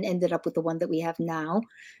versions and ended up with the one that we have now.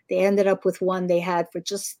 They ended up with one they had for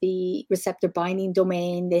just the receptor binding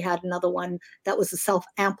domain. They had another one that was a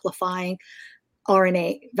self-amplifying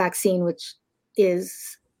RNA vaccine, which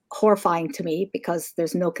is horrifying to me because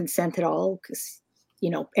there's no consent at all, because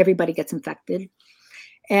everybody gets infected.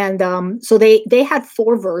 And so they had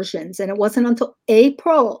 4 versions, and it wasn't until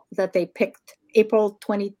April that they picked, April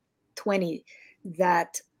 2020,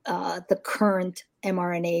 that the current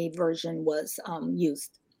mRNA version was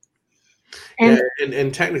used.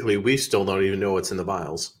 And technically, we still don't even know what's in the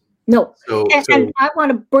vials. No. So And I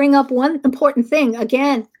want to bring up one important thing.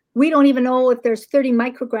 Again, we don't even know if there's 30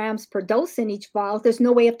 micrograms per dose in each vial. There's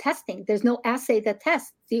no way of testing. There's no assay that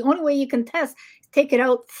tests. The only way you can test is take it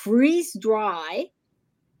out, freeze dry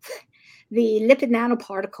the lipid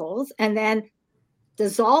nanoparticles, and then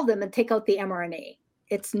dissolve them and take out the mRNA.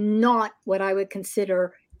 It's not what I would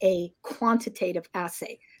consider a quantitative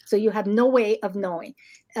assay. So you have no way of knowing.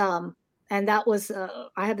 And that was,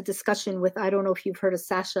 I have a discussion with, I don't know if you've heard of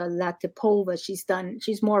Sasha Latipova.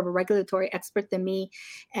 She's more of a regulatory expert than me.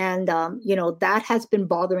 And, that has been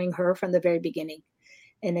bothering her from the very beginning.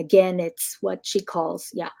 And again, it's what she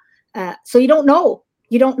calls, so you don't know.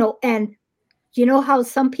 And you know how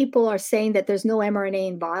some people are saying that there's no mRNA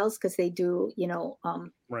in vials because they do,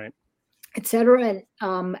 right, et cetera.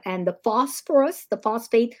 And the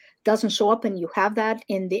phosphate doesn't show up, and you have that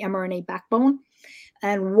in the mRNA backbone.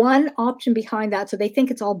 And one option behind that, so they think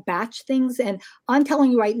it's all batch things. And I'm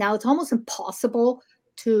telling you right now, it's almost impossible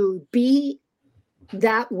to be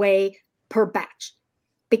that way per batch,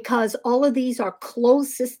 because all of these are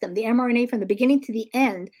closed system. The mRNA from the beginning to the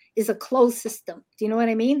end is a closed system. Do you know what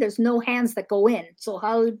I mean? There's no hands that go in. So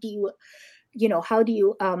how do you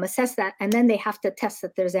assess that? And then they have to test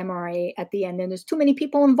that there's mRNA at the end, and there's too many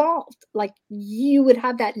people involved. Like, you would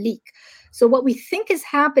have that leak. So what we think is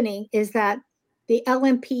happening is that the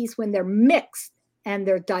LNPs, when they're mixed and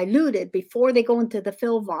they're diluted before they go into the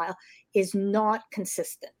fill vial, is not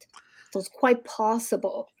consistent. So it's quite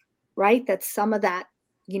possible, right, that some of that,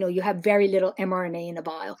 you have very little mRNA in a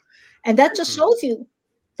vial. And that just shows you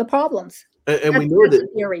the problems. And we know that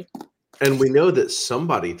theory. And we know that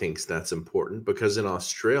somebody thinks that's important, because in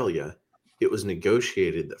Australia, it was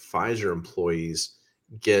negotiated that Pfizer employees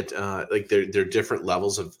get their different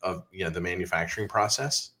levels of the manufacturing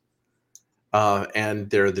process. And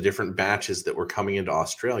there are the different batches that were coming into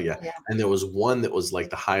Australia. Yeah. And there was one that was like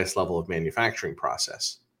the highest level of manufacturing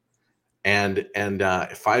process. And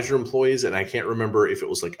Pfizer employees, and I can't remember if it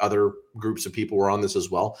was like other groups of people were on this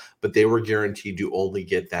as well, but they were guaranteed to only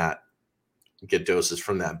get doses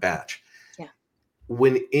from that batch. Yeah.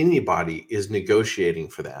 When anybody is negotiating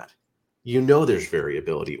for that, there's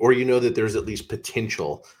variability, or that there's at least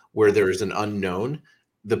potential where there is an unknown.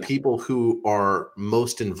 The people who are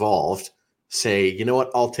most involved say, you know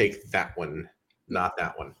what, I'll take that one, not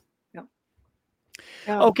that one.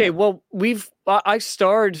 Okay, well, I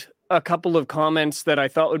starred a couple of comments that I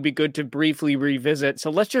thought would be good to briefly revisit. So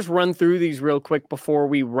let's just run through these real quick before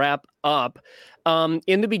we wrap up.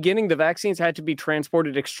 In the beginning, the vaccines had to be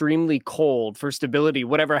transported extremely cold for stability,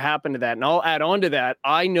 whatever happened to that. And I'll add on to that.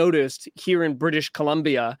 I noticed here in British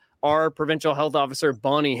Columbia, our provincial health officer,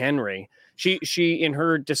 Bonnie Henry, she in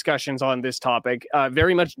her discussions on this topic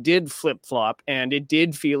very much did flip-flop, and it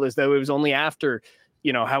did feel as though it was only after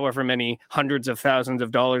however many hundreds of thousands of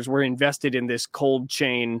dollars were invested in this cold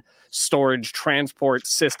chain storage transport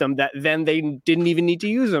system that then they didn't even need to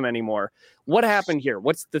use them anymore. What happened here?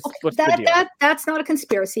 What's the deal? That's not a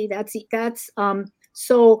conspiracy. That's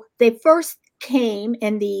so they first came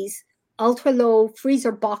in these ultra low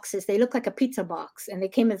freezer boxes. They look like a pizza box, and they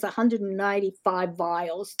came as 195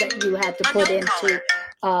 vials that you had to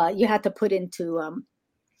put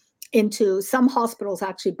into some hospitals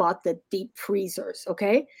actually bought the deep freezers.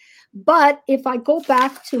 Okay. But if I go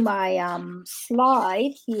back to my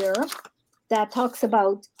slide here that talks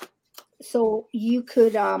about, so you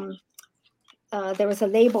could, there was a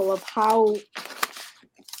label of how,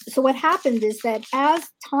 so what happened is that as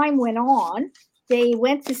time went on, they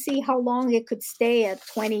went to see how long it could stay at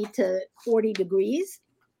 20 to 40 degrees.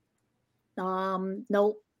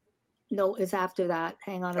 No, it's after that.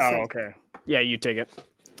 Hang on a second. Oh, okay. Yeah, you take it.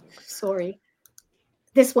 Sorry.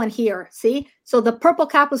 This one here, see? So the purple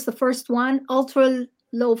cap was the first one, ultra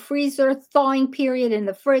low freezer, thawing period in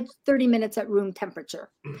the fridge, 30 minutes at room temperature.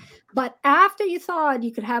 But after you thawed,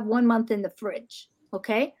 you could have 1 month in the fridge,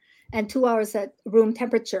 okay? And 2 hours at room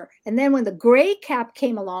temperature. And then when the gray cap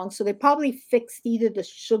came along, so they probably fixed either the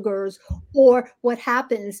sugars, or what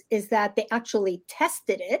happens is that they actually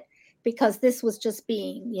tested it, because this was just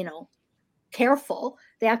being, careful.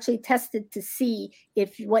 They actually tested to see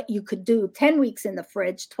if what you could do 10 weeks in the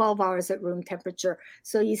fridge, 12 hours at room temperature.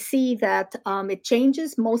 So you see that it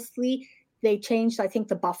changes. Mostly they changed, I think,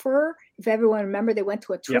 the buffer. If everyone remember, they went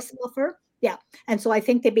to a tris buffer. Yeah. And so I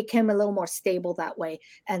think they became a little more stable that way,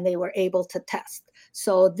 and they were able to test.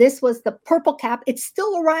 So this was the purple cap. It's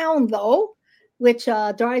still around though, which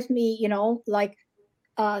drives me, like,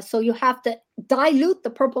 so you have to dilute the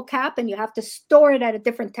purple cap and you have to store it at a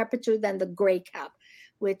different temperature than the gray cap,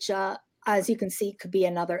 which, as you can see, could be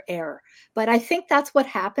another error. But I think that's what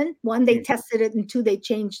happened. One, they tested it, and two, they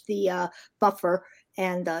changed the buffer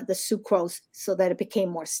and the sucrose so that it became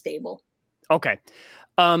more stable. Okay.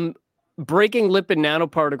 Breaking lipid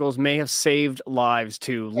nanoparticles may have saved lives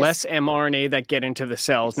too. Yes. Less mRNA that get into the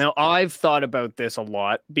cells. Now, I've thought about this a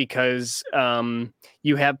lot because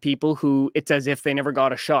you have people who it's as if they never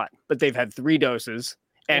got a shot, but they've had 3 doses,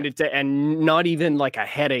 and and not even like a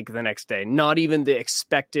headache the next day, not even the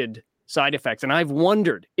expected side effects. And I've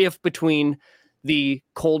wondered if between the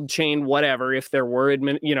cold chain, whatever, if there were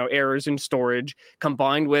errors in storage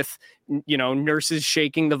combined with nurses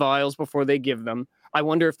shaking the vials before they give them, I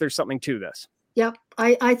wonder if there's something to this. Yep,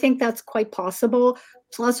 I think that's quite possible.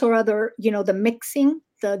 Plus or other, the mixing,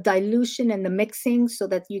 the dilution and the mixing, so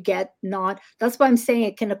that you get that's why I'm saying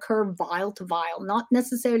it can occur vial to vial, not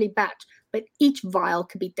necessarily batch, but each vial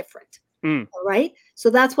could be different. All right. So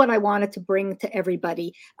that's what I wanted to bring to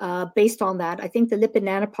everybody. Based on that, I think the lipid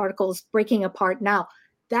nanoparticles breaking apart now,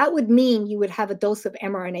 that would mean you would have a dose of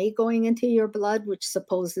mRNA going into your blood, which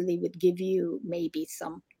supposedly would give you maybe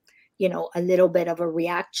some, a little bit of a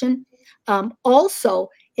reaction. Also,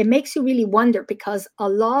 it makes you really wonder, because a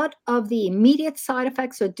lot of the immediate side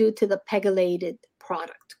effects are due to the pegylated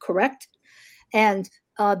product, correct? And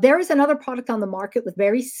there is another product on the market with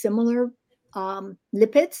very similar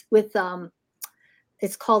lipids with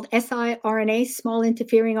it's called siRNA, small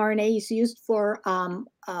interfering RNA, is used for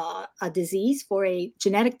a disease, for a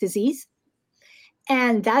genetic disease.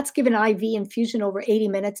 And that's given IV infusion over 80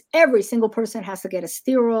 minutes. Every single person has to get a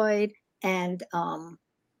steroid and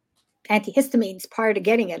antihistamines prior to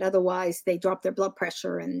getting it. Otherwise, they drop their blood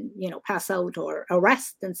pressure and, pass out or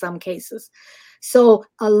arrest in some cases. So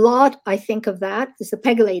a lot, I think, of that is the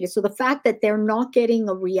pegylated. So the fact that they're not getting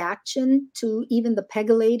a reaction to even the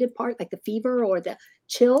pegylated part, like the fever or the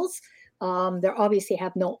chills, they obviously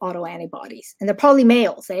have no autoantibodies. And they're probably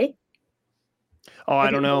males, eh? Oh, I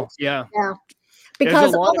don't know. Yeah. Yeah.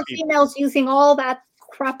 Because all the females using all that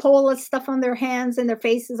crapola stuff on their hands and their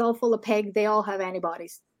faces all full of peg, they all have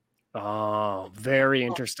antibodies. Oh, very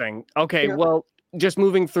interesting. Okay, well, just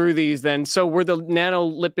moving through these then. So were the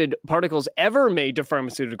nanolipid particles ever made to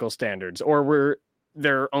pharmaceutical standards, or were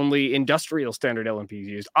there only industrial standard LNPs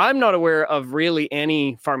used? I'm not aware of really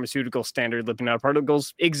any pharmaceutical standard lipid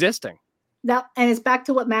nanoparticles existing. And it's back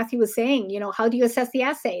to what Matthew was saying, how do you assess the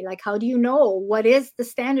assay? Like, how do you know what is the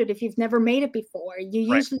standard if you've never made it before? You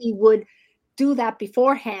usually would do that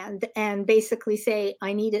beforehand and basically say,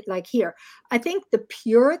 I need it like here. I think the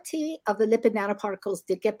purity of the lipid nanoparticles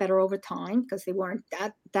did get better over time, because they weren't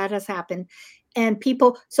that has happened. And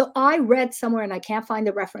so I read somewhere, and I can't find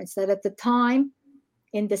the reference, that at the time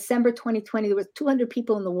in December 2020, there was 200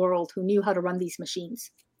 people in the world who knew how to run these machines.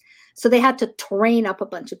 So they had to train up a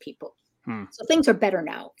bunch of people. So things are better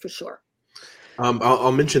now, for sure.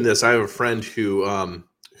 I'll mention this. I have a friend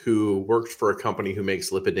who worked for a company who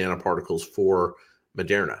makes lipid nanoparticles for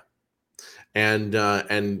Moderna, and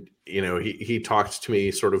he talked to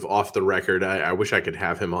me sort of off the record. I wish I could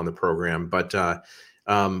have him on the program, but the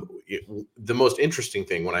most interesting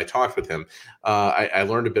thing when I talked with him, I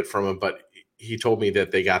learned a bit from him, but he told me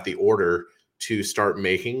that they got the order to start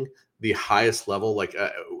making the highest level, like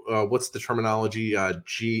what's the terminology?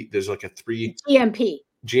 There's like a 3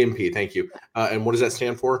 GMP. Thank you. And what does that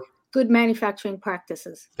stand for? Good manufacturing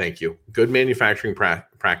practices. Thank you. Good manufacturing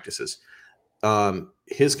practices.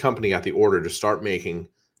 His company got the order to start making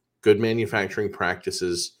good manufacturing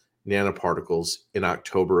practices nanoparticles in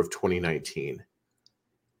October of 2019.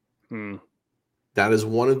 That is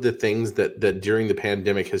one of the things that during the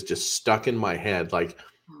pandemic has just stuck in my head. Like,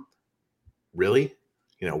 really?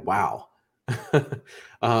 Wow.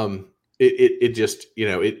 It just,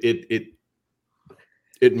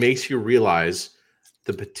 it makes you realize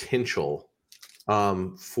the potential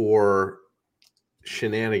for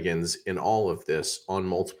shenanigans in all of this on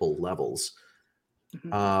multiple levels.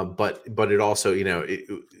 But it also,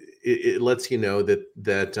 it lets you know that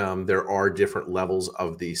there are different levels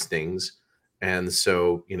of these things. And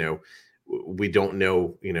so, we don't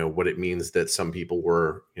know, what it means that some people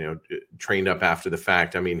were, trained up after the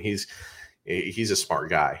fact. I mean, he's a smart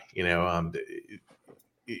guy,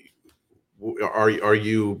 Are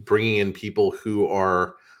you bringing in people who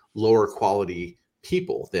are lower quality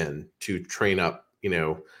people then to train up,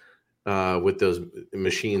 with those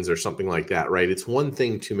machines or something like that, right? It's one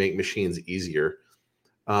thing to make machines easier.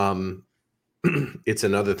 It's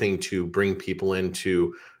another thing to bring people in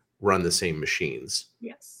to run the same machines.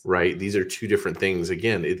 Yes. Right. These are two different things.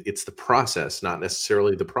 Again, it's the process, not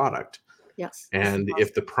necessarily the product. Yes. And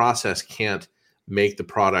if the process can't make the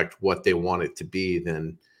product what they want it to be,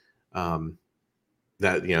 then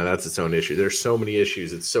that's its own issue. There's so many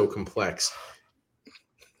issues. It's so complex.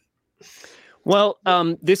 Well,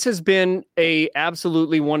 this has been a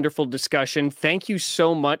absolutely wonderful discussion. Thank you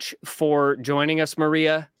so much for joining us,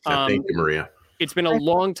 Maria. Thank you, Maria. It's been a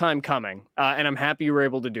long time coming, and I'm happy you were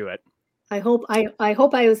able to do it. I hope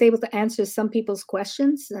I was able to answer some people's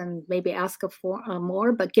questions and maybe ask for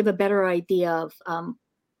more, but give a better idea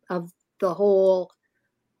of the whole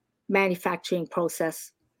manufacturing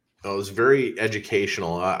process. It was very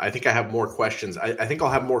educational. I think I have more questions. I think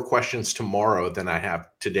I'll have more questions tomorrow than I have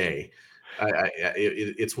today.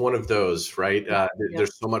 It's one of those, right?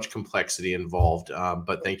 There's so much complexity involved,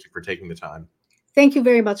 but thank you for taking the time. Thank you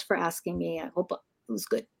very much for asking me. I hope it was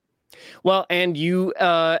good. Well, and you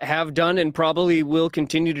have done and probably will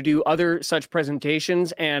continue to do other such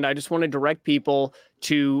presentations. And I just want to direct people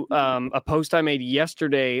to a post I made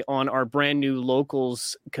yesterday on our brand new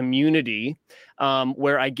locals community,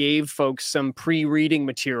 where I gave folks some pre-reading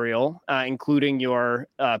material, including your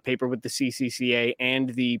paper with the CCCA and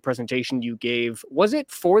the presentation you gave. Was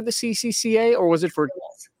it for the CCCA or was it for?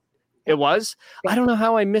 It was? Yeah. I don't know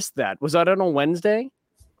how I missed that. Was that on a Wednesday?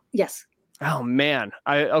 Yes. Oh man.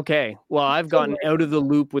 Okay. Well, I've gotten out of the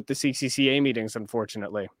loop with the CCCA meetings,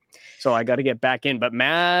 unfortunately. So I got to get back in. But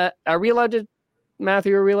Matthew, are we allowed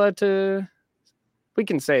to, we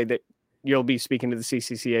can say that you'll be speaking to the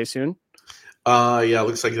CCCA soon? Yeah, it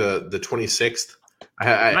looks like the 26th.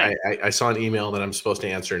 I saw an email that I'm supposed to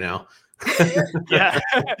answer now. Yeah.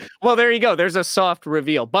 Well, there you go. There's a soft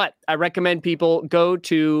reveal, but I recommend people go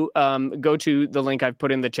to the link I've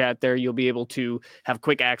put in the chat there. You'll be able to have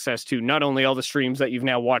quick access to not only all the streams that you've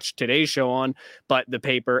now watched today's show on, but the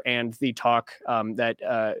paper and the talk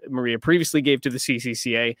that Maria previously gave to the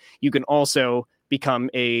CCCA. You can also become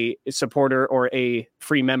a supporter or a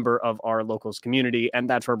free member of our locals community. And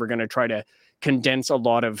that's where we're going to try to condense a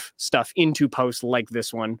lot of stuff into posts like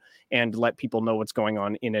this one and let people know what's going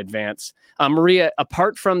on in advance. Maria,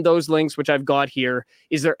 apart from those links, which I've got here,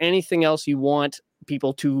 is there anything else you want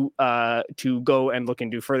people to go and look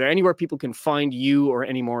and do further? Anywhere people can find you or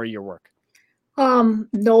any more of your work?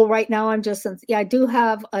 No, right now I'm just, I do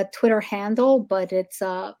have a Twitter handle, but it's,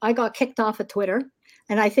 I got kicked off of Twitter.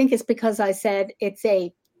 And I think it's because I said it's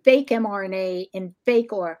a fake mRNA and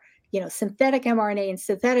fake or, synthetic mRNA and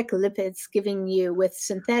synthetic lipids giving you with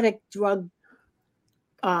synthetic drug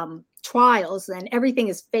trials, and everything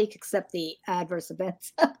is fake except the adverse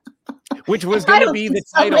events. Which was going to be the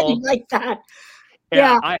title. Like that.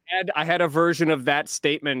 Yeah. I had a version of that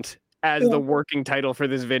statement as the working title for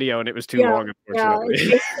this video, and it was too long,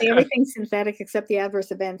 unfortunately. Yeah, everything's synthetic except the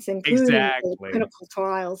adverse events, including the clinical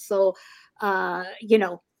trials. So,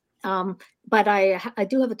 but I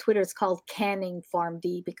do have a Twitter. It's called Canning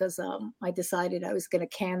PharmD because I decided I was going to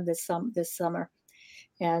can this summer,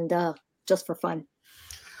 and just for fun.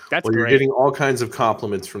 That's great. You're getting all kinds of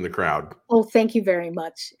compliments from the crowd. Oh, thank you very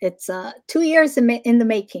much. It's 2 years in the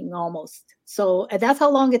making almost. So that's how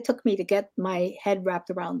long it took me to get my head wrapped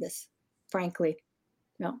around this, frankly.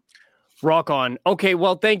 No. Rock on. Okay,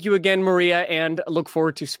 well, thank you again, Maria, and look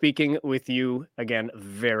forward to speaking with you again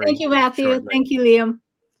very Thank you, Matthew. shortly. Thank you, Liam.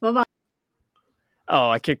 Bye-bye. Oh,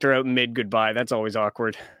 I kicked her out mid-goodbye. That's always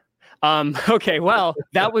awkward. Okay, well,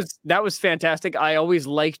 that was fantastic. I always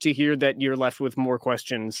like to hear that you're left with more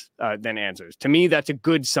questions than answers. To me, that's a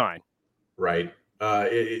good sign. Right.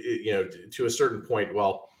 To a certain point,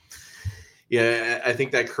 well, yeah, I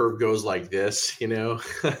think that curve goes like this,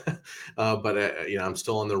 but I'm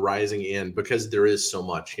still on the rising end because there is so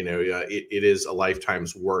much, it is a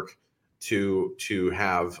lifetime's work to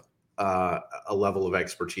have a level of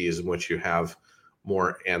expertise in which you have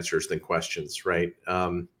more answers than questions. Right.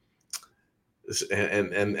 And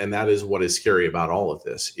that is what is scary about all of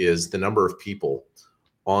this is the number of people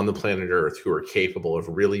on the planet Earth who are capable of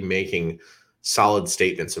really making solid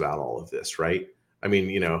statements about all of this. Right. I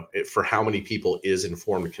mean, for how many people is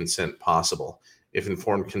informed consent possible? If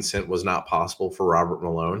informed consent was not possible for Robert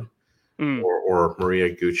Malone or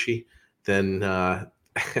Maria Gutschi, then,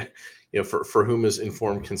 for whom is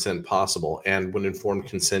informed consent possible? And when informed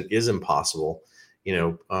consent is impossible,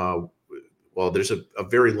 well, there's a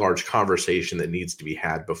very large conversation that needs to be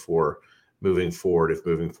had before moving forward, if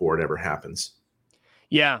moving forward ever happens.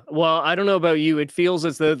 Yeah. Well, I don't know about you. It feels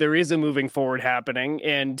as though there is a moving forward happening,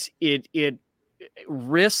 and it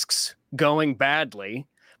risks going badly,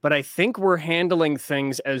 but I think we're handling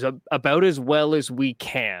things about as well as we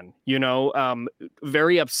can.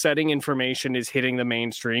 Very upsetting information is hitting the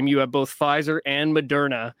mainstream. You have both Pfizer and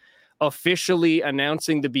Moderna officially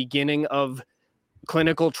announcing the beginning of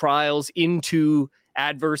clinical trials into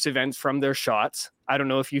adverse events from their shots. I don't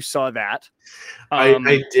know if you saw that.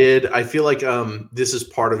 I did. I feel like this is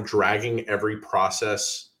part of dragging every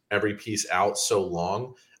piece out so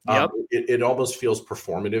long. Yep. It almost feels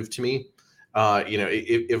performative to me.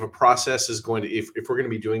 If a process is going to, if we're going to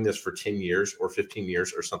be doing this for 10 years or 15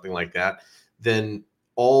 years or something like that, then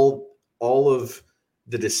all of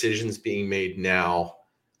the decisions being made now,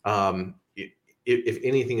 if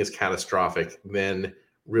anything is catastrophic, then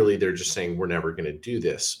really they're just saying we're never going to do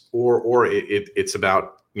this, or it's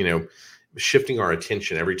about shifting our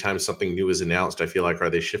attention every time something new is announced. I feel like, are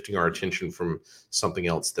they shifting our attention from something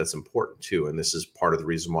else that's important too? And this is part of the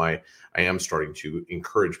reason why I am starting to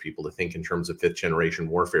encourage people to think in terms of 5th generation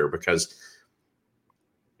warfare, because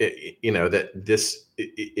if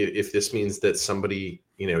this means that somebody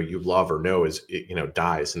you love or know is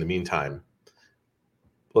dies in the meantime,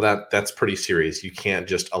 well, that's pretty serious. You can't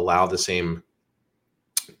just allow the same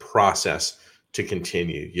process to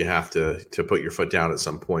continue. You have to put your foot down at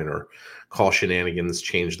some point, or call shenanigans,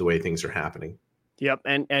 change the way things are happening. Yep.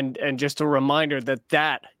 And just a reminder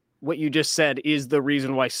that what you just said is the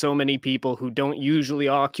reason why so many people who don't usually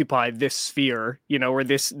occupy this sphere, or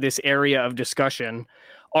this area of discussion,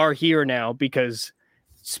 are here now. Because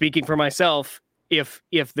speaking for myself, if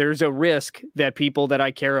there's a risk that people that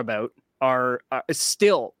I care about are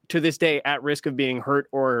still to this day at risk of being hurt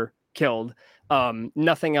or killed,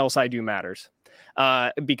 nothing else I do matters,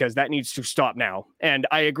 because that needs to stop now. And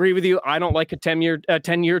I agree with you. I don't like a 10-year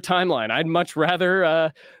timeline. I'd much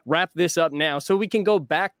rather wrap this up now so we can go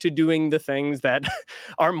back to doing the things that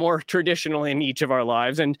are more traditional in each of our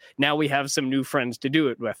lives. And now we have some new friends to do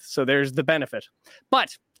it with. So there's the benefit.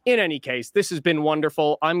 But in any case, this has been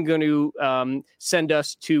wonderful. I'm going to send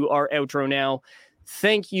us to our outro now.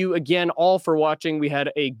 Thank you again all for watching. We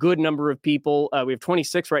had a good number of people. We have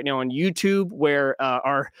 26 right now on YouTube, where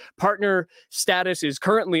our partner status is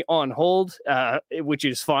currently on hold, which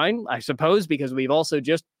is fine, I suppose, because we've also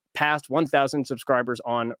just passed 1,000 subscribers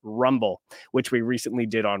on Rumble, which we recently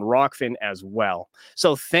did on Rockfin as well.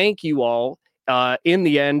 So thank you all. In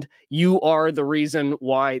the end, you are the reason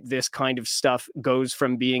why this kind of stuff goes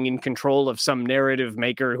from being in control of some narrative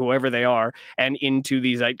maker, whoever they are, and into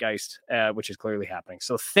the zeitgeist, which is clearly happening.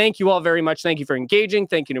 So thank you all very much. Thank you for engaging.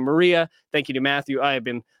 Thank you to Maria. Thank you to Matthew. I have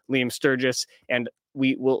been Liam Sturgis, and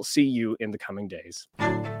we will see you in the coming days.